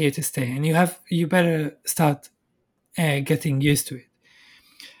is here to stay, and you better start getting used to it.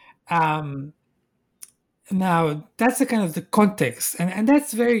 Now that's the kind of the context, and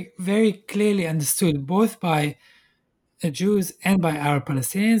that's very, very clearly understood both by Jews and by Arab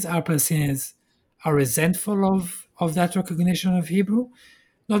Palestinians. Arab Palestinians are resentful of that recognition of Hebrew,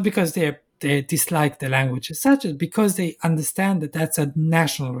 not because they dislike the language as such, but because they understand that that's a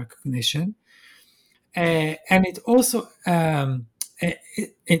national recognition, and it also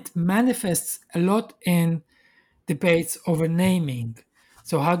it manifests a lot in debates over naming.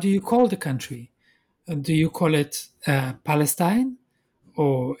 So, how do you call the country? Do you call it Palestine,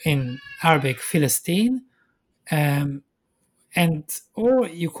 or in Arabic Philistine, or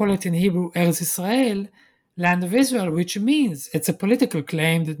you call it in Hebrew Eretz Israel, land of Israel, which means it's a political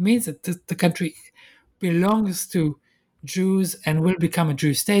claim that means that the country belongs to Jews and will become a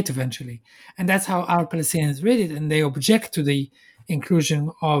Jewish state eventually. And that's how our Palestinians read it, and they object to the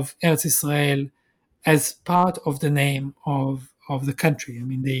inclusion of Eretz Israel as part of the name of the country. I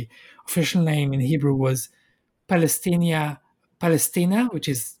mean, the official name in Hebrew was Palestina, which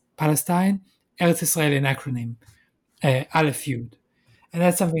is Palestine, Eretz Israel in acronym, Aleph Yud. And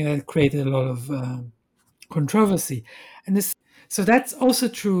that's something that created a lot of controversy. So that's also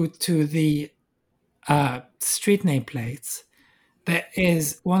true to the street name plates. That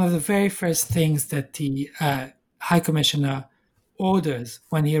is one of the very first things that the High Commissioner orders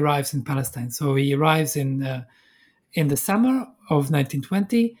when he arrives in Palestine. So he arrives in the summer of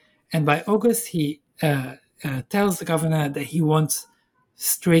 1920, and by August he tells the governor that he wants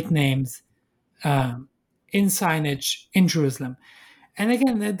street names in signage in Jerusalem. And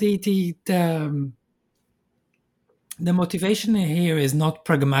again, the motivation here is not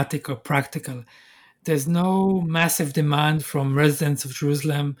pragmatic or practical. There's no massive demand from residents of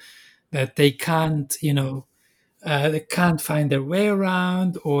Jerusalem that they can't find their way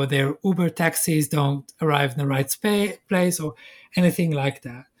around, or their Uber taxis don't arrive in the right place, or anything like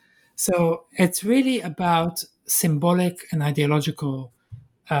that. So it's really about symbolic and ideological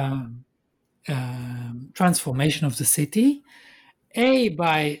transformation of the city, A,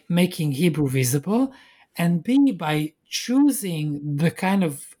 by making Hebrew visible, and B, by choosing the kind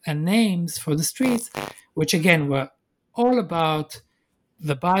of names for the streets, which again were all about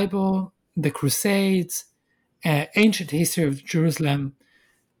the Bible, the Crusades, ancient history of Jerusalem,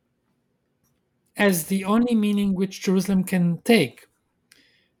 as the only meaning which Jerusalem can take.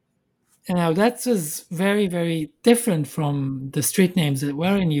 And now that was very, very different from the street names that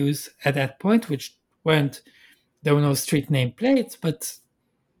were in use at that point, which there were no street name plates, but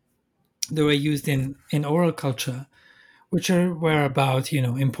they were used in oral culture, which were about,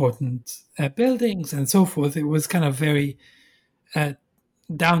 important buildings and so forth. It was kind of very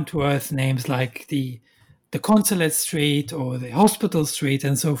down-to-earth names like the Consulate Street or the Hospital Street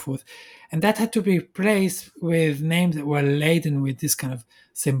and so forth. And that had to be replaced with names that were laden with this kind of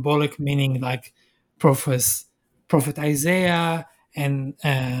symbolic meaning, like Prophet Isaiah and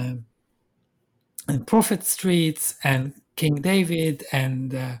Prophet Streets and King David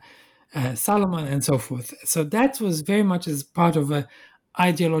and Solomon and so forth. So that was very much as part of an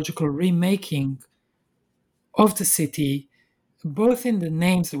ideological remaking of the city, both in the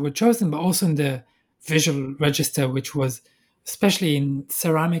names that were chosen, but also in the visual register, which was especially in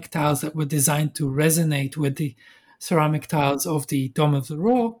ceramic tiles that were designed to resonate with the ceramic tiles of the Dome of the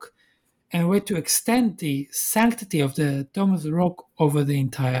Rock, and a way to extend the sanctity of the Dome of the Rock over the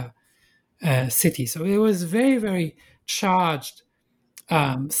entire city. So it was very, very charged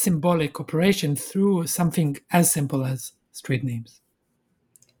symbolic operation through something as simple as street names.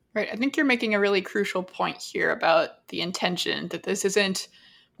 Right. I think you're making a really crucial point here about the intention, that this isn't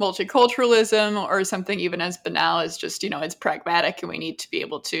multiculturalism or something even as banal as just, it's pragmatic and we need to be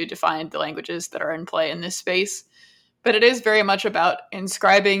able to define the languages that are in play in this space. But it is very much about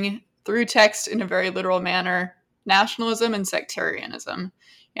inscribing through text in a very literal manner nationalism and sectarianism,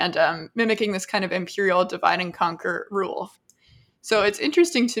 and mimicking this kind of imperial divide and conquer rule. So it's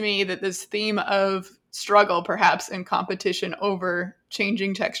interesting to me that this theme of struggle, perhaps, and competition over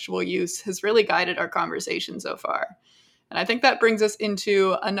changing textual use has really guided our conversation so far. And I think that brings us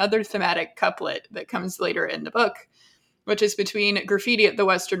into another thematic couplet that comes later in the book, which is between graffiti at the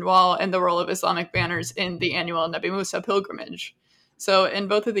Western Wall and the role of Islamic banners in the annual Nabi Musa pilgrimage. So in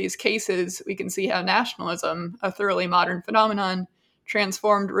both of these cases, we can see how nationalism, a thoroughly modern phenomenon,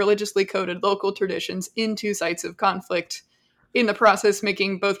 transformed religiously coded local traditions into sites of conflict, in the process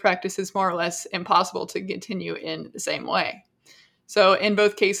making both practices more or less impossible to continue in the same way. So in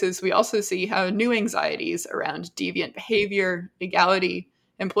both cases, we also see how new anxieties around deviant behavior, legality,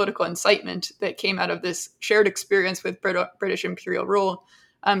 and political incitement that came out of this shared experience with British imperial rule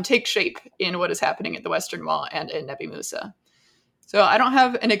take shape in what is happening at the Western Wall and in Nabi Musa. So I don't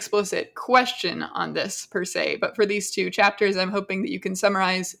have an explicit question on this per se, but for these two chapters, I'm hoping that you can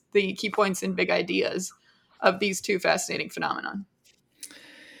summarize the key points and big ideas of these two fascinating phenomena.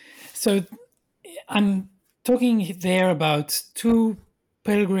 So I'm talking there about two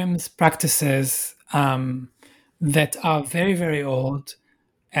pilgrims' practices that are very, very old.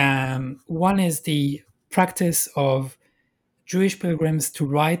 One is the practice of Jewish pilgrims to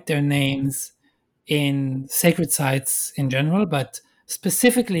write their names in sacred sites in general, but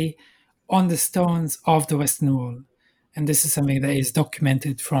specifically on the stones of the Western Wall. And this is something that is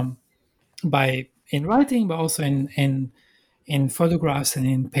documented in writing, but also in photographs and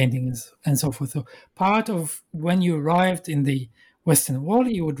in paintings and so forth. So part of when you arrived in the Western Wall,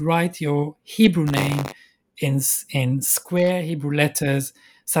 you would write your Hebrew name in square Hebrew letters.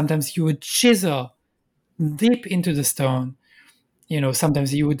 Sometimes you would chisel deep into the stone.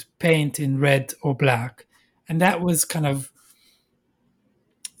 Sometimes you would paint in red or black. And that was kind of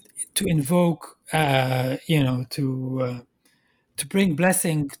to invoke, to bring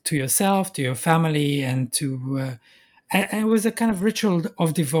blessing to yourself, to your family, and and it was a kind of ritual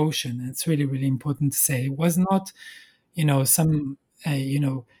of devotion. It's really, really important to say. It was not,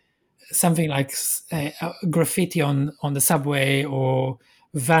 something like graffiti on the subway or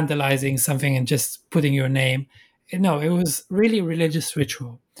vandalizing something and just putting your name. No, it was really religious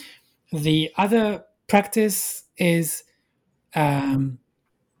ritual. The other practice is the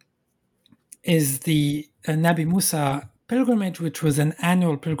Nabi Musa pilgrimage, which was an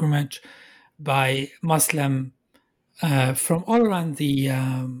annual pilgrimage by Muslim from all around the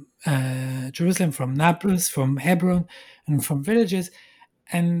Jerusalem, from Nablus, from Hebron, and from villages.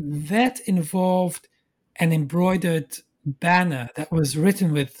 And that involved an embroidered banner that was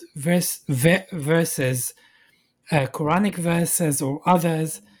written with verses, Quranic verses or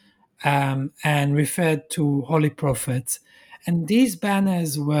others, and referred to holy prophets. And these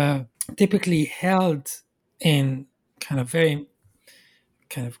banners were typically held in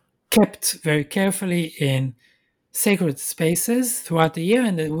kept very carefully in sacred spaces throughout the year,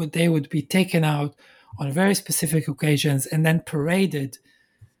 and they would be taken out on very specific occasions and then paraded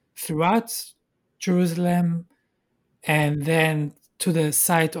throughout Jerusalem and then to the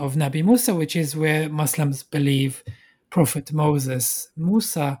site of Nabi Musa, which is where Muslims believe Prophet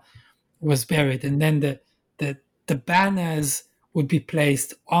Musa was buried. And then the banners would be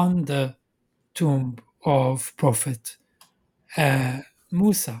placed on the tomb of Prophet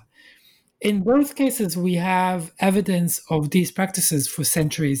Musa. In both cases, we have evidence of these practices for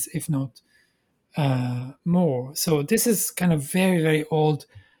centuries, if not more. So this is kind of very, very old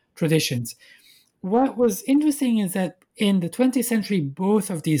traditions. What was interesting is that in the 20th century, both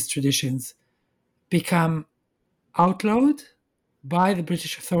of these traditions become outlawed by the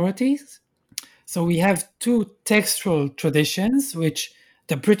British authorities. So we have two textual traditions, which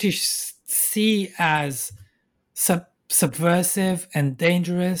the British see as subversive and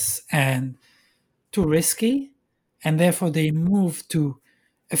dangerous and too risky, and therefore they move to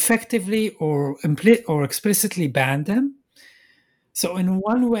effectively or explicitly ban them. So in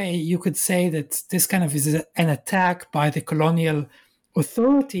one way, you could say that this kind of is an attack by the colonial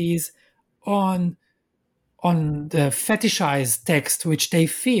authorities on the fetishized text, which they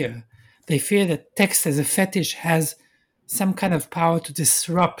fear. They fear that text as a fetish has some kind of power to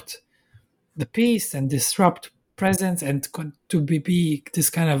disrupt the peace and disrupt presence and to be this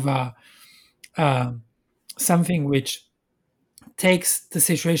kind of something which takes the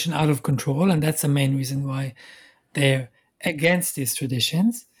situation out of control. And that's the main reason why they're against these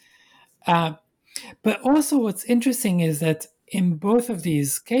traditions. But also what's interesting is that in both of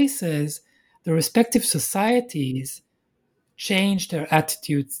these cases, the respective societies change their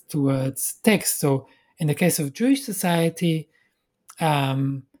attitudes towards text. So in the case of Jewish society,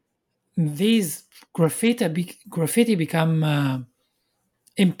 these graffiti become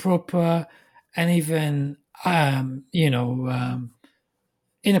improper and even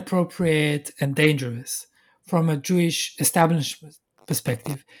inappropriate and dangerous from a Jewish establishment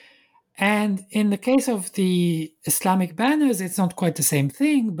perspective. And in the case of the Islamic banners, it's not quite the same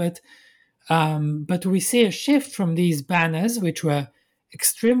thing, but But we see a shift from these banners, which were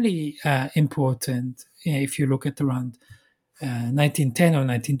extremely important if you look at around 1910 or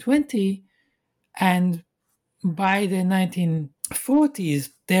 1920. And by the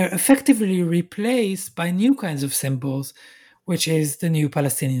 1940s, they're effectively replaced by new kinds of symbols, which is the new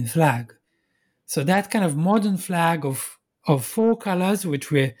Palestinian flag. So that kind of modern flag of 4 colors,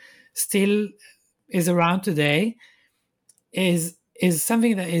 which we still is around today, is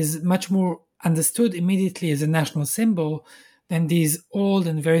something that is much more understood immediately as a national symbol than these old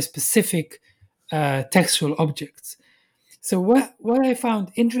and very specific textual objects. So what I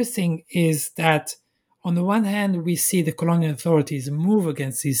found interesting is that on the one hand, we see the colonial authorities move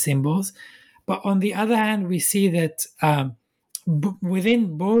against these symbols, but on the other hand, we see that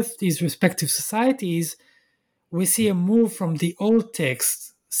within both these respective societies, we see a move from the old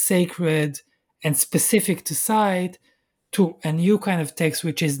text, sacred and specific to site, to a new kind of text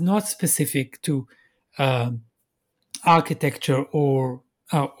which is not specific to architecture or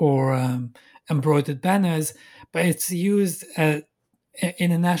embroidered banners, but it's used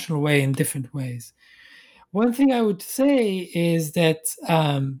in a national way in different ways. One thing I would say is that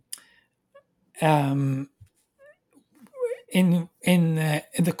the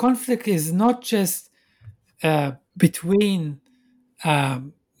conflict is not just between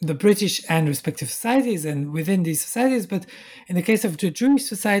the British and respective societies and within these societies, but in the case of the Jewish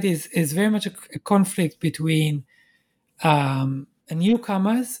societies, is very much a conflict between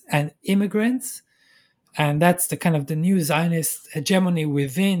newcomers and immigrants, and that's the kind of the new Zionist hegemony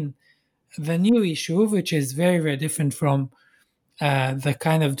within the new issue, which is very, very different from the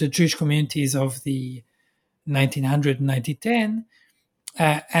kind of the Jewish communities of the 1900 and 1910.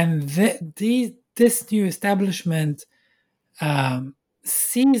 And this new establishment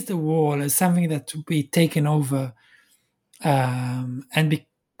sees the wall as something that to be taken over and be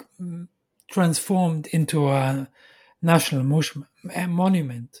transformed into a national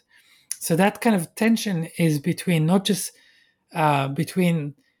monument. So that kind of tension is between not just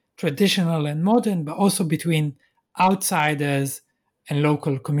between traditional and modern, but also between outsiders and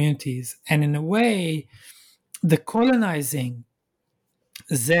local communities. And in a way, the colonizing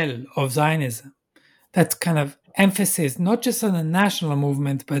zeal of Zionism, that kind of emphasis not just on a national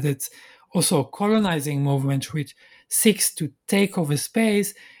movement, but it's also a colonizing movement which seeks to take over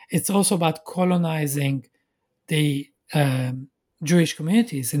space. It's also about colonizing the Jewish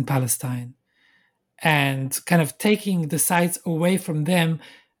communities in Palestine and kind of taking the sites away from them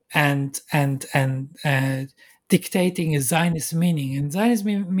and dictating a Zionist meaning. And Zionist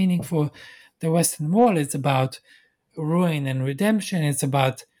meaning for the Western Wall is about ruin and redemption. It's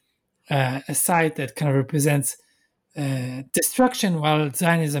about a site that kind of represents destruction, while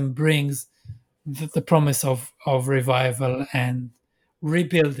Zionism brings the promise of revival and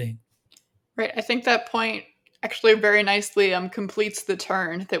rebuilding. Right. I think that point actually very nicely completes the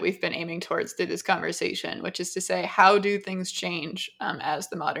turn that we've been aiming towards through this conversation, which is to say, how do things change as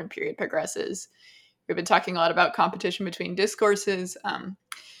the modern period progresses? We've been talking a lot about competition between discourses,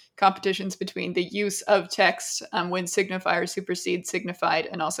 competitions between the use of text when signifier supersedes signified,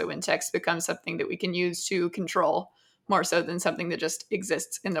 and also when text becomes something that we can use to control more so than something that just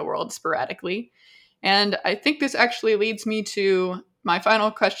exists in the world sporadically. And I think this actually leads me to my final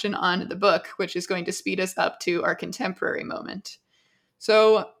question on the book, which is going to speed us up to our contemporary moment.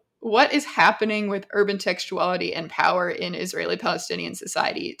 So, what is happening with urban textuality and power in Israeli-Palestinian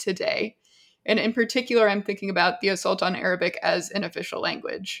society today? And in particular, I'm thinking about the assault on Arabic as an official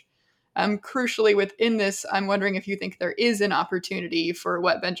language. Crucially, within this, I'm wondering if you think there is an opportunity for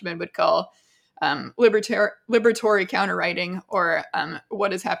what Benjamin would call liberatory counterwriting, or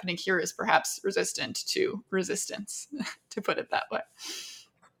what is happening here is perhaps resistant to resistance, to put it that way.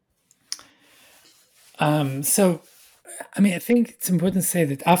 So, I mean, I think it's important to say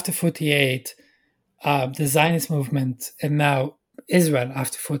that after 48, the Zionist movement, and now Israel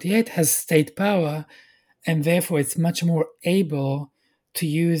after 48, has state power, and therefore it's much more able to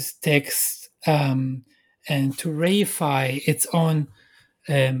use text and to reify its own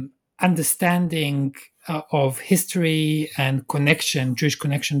understanding of history and connection, Jewish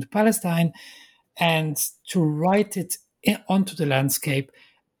connection to Palestine, and to write it onto the landscape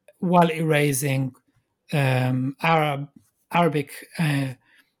while erasing Arabic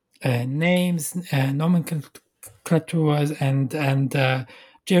names, nomenclatures, and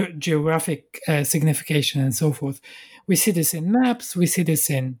geographic signification, and so forth. We see this in maps. We see this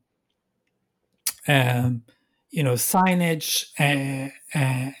in signage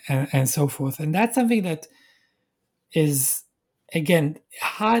and so forth. And that's something that is, again,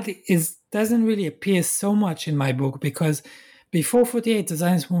 doesn't really appear so much in my book, because before 48, the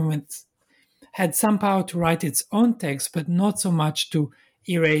Zionist movement had some power to write its own text, but not so much to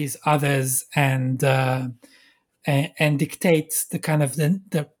erase others and dictate the kind of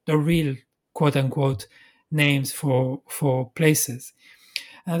the real quote unquote names for places.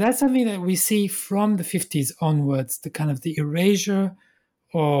 Now that's something that we see from the 50s onwards, the kind of the erasure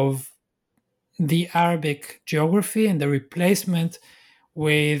of the Arabic geography and the replacement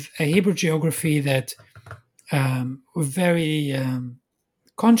with a Hebrew geography that very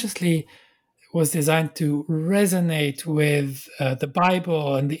consciously was designed to resonate with the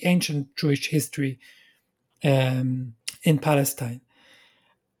Bible and the ancient Jewish history in Palestine.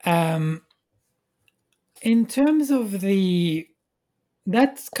 In terms of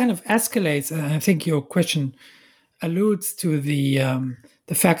that kind of escalates, and I think your question alludes to the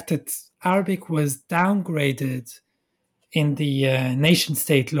fact that Arabic was downgraded in the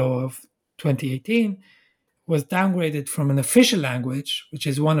nation-state law of 2018, was downgraded from an official language, which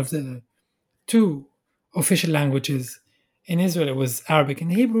is one of the two official languages in Israel. It was Arabic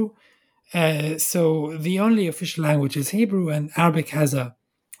and Hebrew. So the only official language is Hebrew, and Arabic has a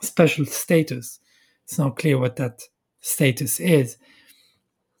special status. It's not clear what that status is.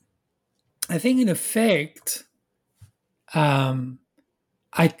 I think, in effect, I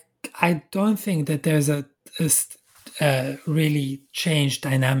don't think that there's a really changed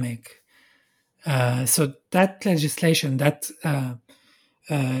dynamic. So that legislation, that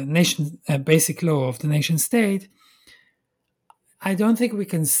nation basic law of the nation state, I don't think we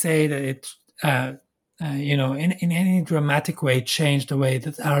can say that it, in any dramatic way, changed the way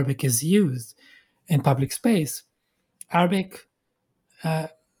that Arabic is used in public space. Arabic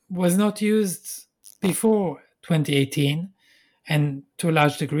was not used before 2018, and to a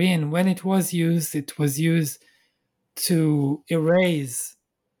large degree, and when it was used to erase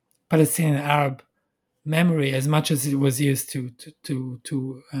Palestinian Arab memory as much as it was used to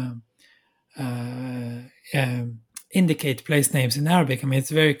indicate place names in Arabic. I mean,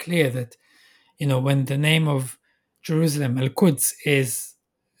 it's very clear that, when the name of Jerusalem, Al-Quds, is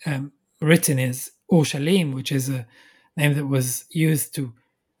written as Urshalim, which is a name that was used to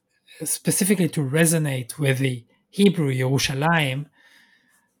specifically to resonate with the Hebrew Yerushalayim,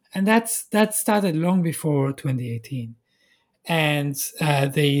 and that started long before 2018. And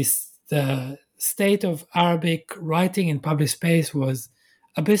the state of Arabic writing in public space was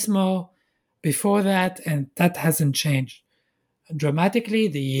abysmal before that, and that hasn't changed dramatically.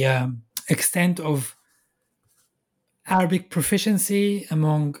 The extent of Arabic proficiency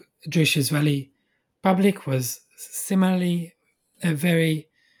among Jewish Israeli public was similarly very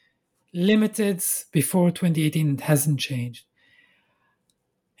limited before 2018. It hasn't changed.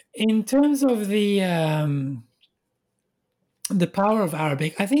 In terms of the power of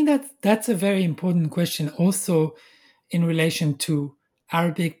Arabic, I think that's a very important question also in relation to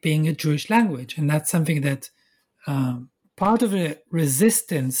Arabic being a Jewish language. And that's something that part of the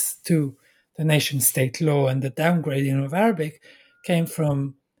resistance to the nation-state law and the downgrading of Arabic came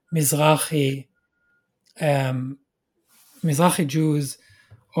from Mizrahi Jews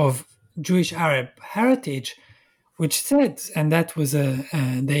of Jewish Arab heritage, which said, and that was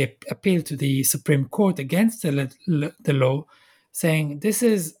they appealed to the Supreme Court against the law, saying this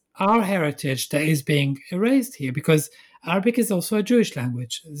is our heritage that is being erased here, because Arabic is also a Jewish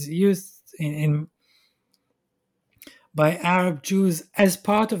language. It's used by Arab Jews as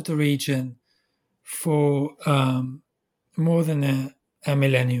part of the region for more than a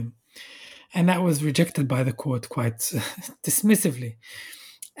millennium. And that was rejected by the court quite dismissively.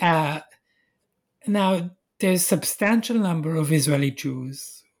 Now, there's a substantial number of Israeli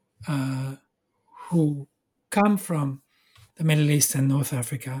Jews who come from the Middle East and North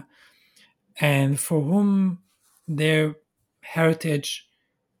Africa, and for whom their heritage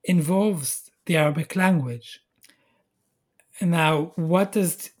involves the Arabic language. Now,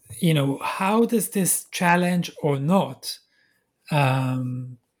 how does this challenge or not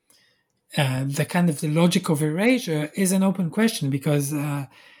the kind of the logic of erasure is an open question, because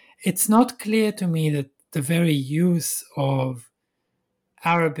it's not clear to me that the very use of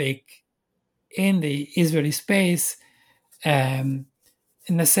Arabic in the Israeli space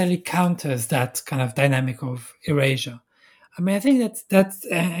necessarily counters that kind of dynamic of erasure. I mean, I think that's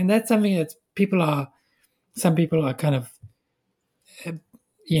something that some people are kind of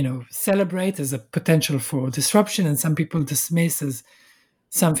celebrate as a potential for disruption, and some people dismiss as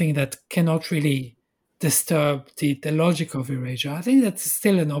something that cannot really disturb the logic of erasure. I think that's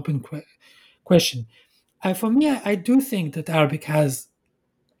still an open question. For me, I do think that Arabic has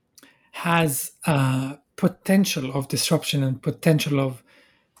potential of disruption and potential of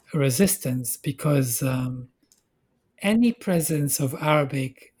resistance, because any presence of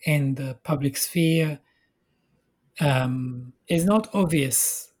Arabic in the public sphere is not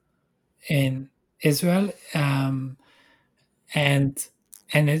obvious in Israel, and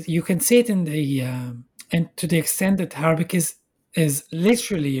you can see it in the and to the extent that Arabic is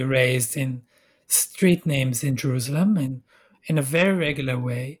literally erased in street names in Jerusalem and in a very regular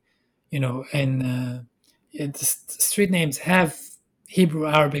way, and the street names have Hebrew,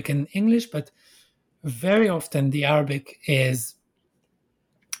 Arabic, and English, but very often the Arabic is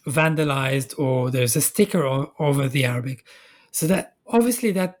vandalized or there's a sticker over the Arabic. So that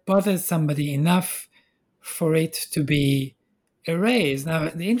obviously that bothers somebody enough for it to be erased. Now,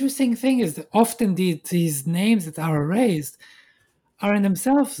 the interesting thing is that often these names that are erased are in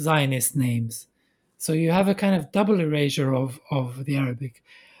themselves Zionist names. So you have a kind of double erasure of the Arabic.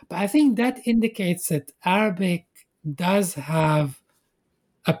 But I think that indicates that Arabic does have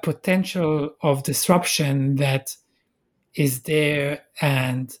a potential of disruption that is there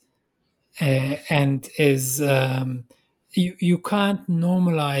and is you can't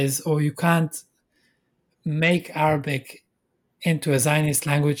normalize or you can't make Arabic into a Zionist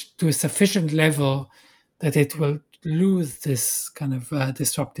language to a sufficient level that it will lose this kind of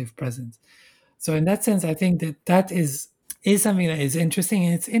disruptive presence. So in that sense, I think that is something that is interesting,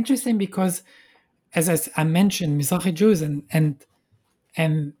 and it's interesting because, as I mentioned, Mizrahi Jews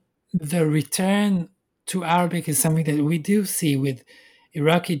and the return to Arabic is something that we do see with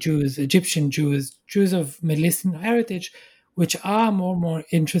Iraqi Jews, Egyptian Jews, Jews of Middle Eastern heritage, which are more and more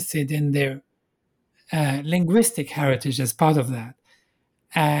interested in their linguistic heritage as part of that.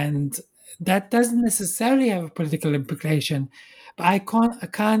 And that doesn't necessarily have a political implication, but I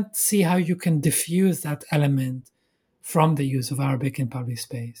can't see how you can diffuse that element from the use of Arabic in public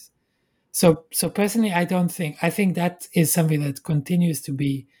space. So personally, I think that is something that continues to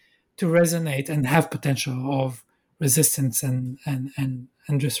resonate and have potential of resistance and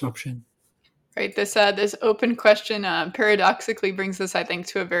disruption. Right. This open question paradoxically brings us, I think,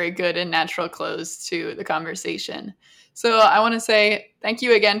 to a very good and natural close to the conversation. So I want to say thank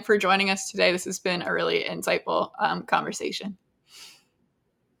you again for joining us today. This has been a really insightful conversation.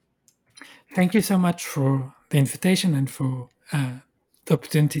 Thank you so much for the invitation and for the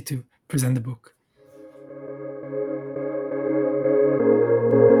opportunity to present the book.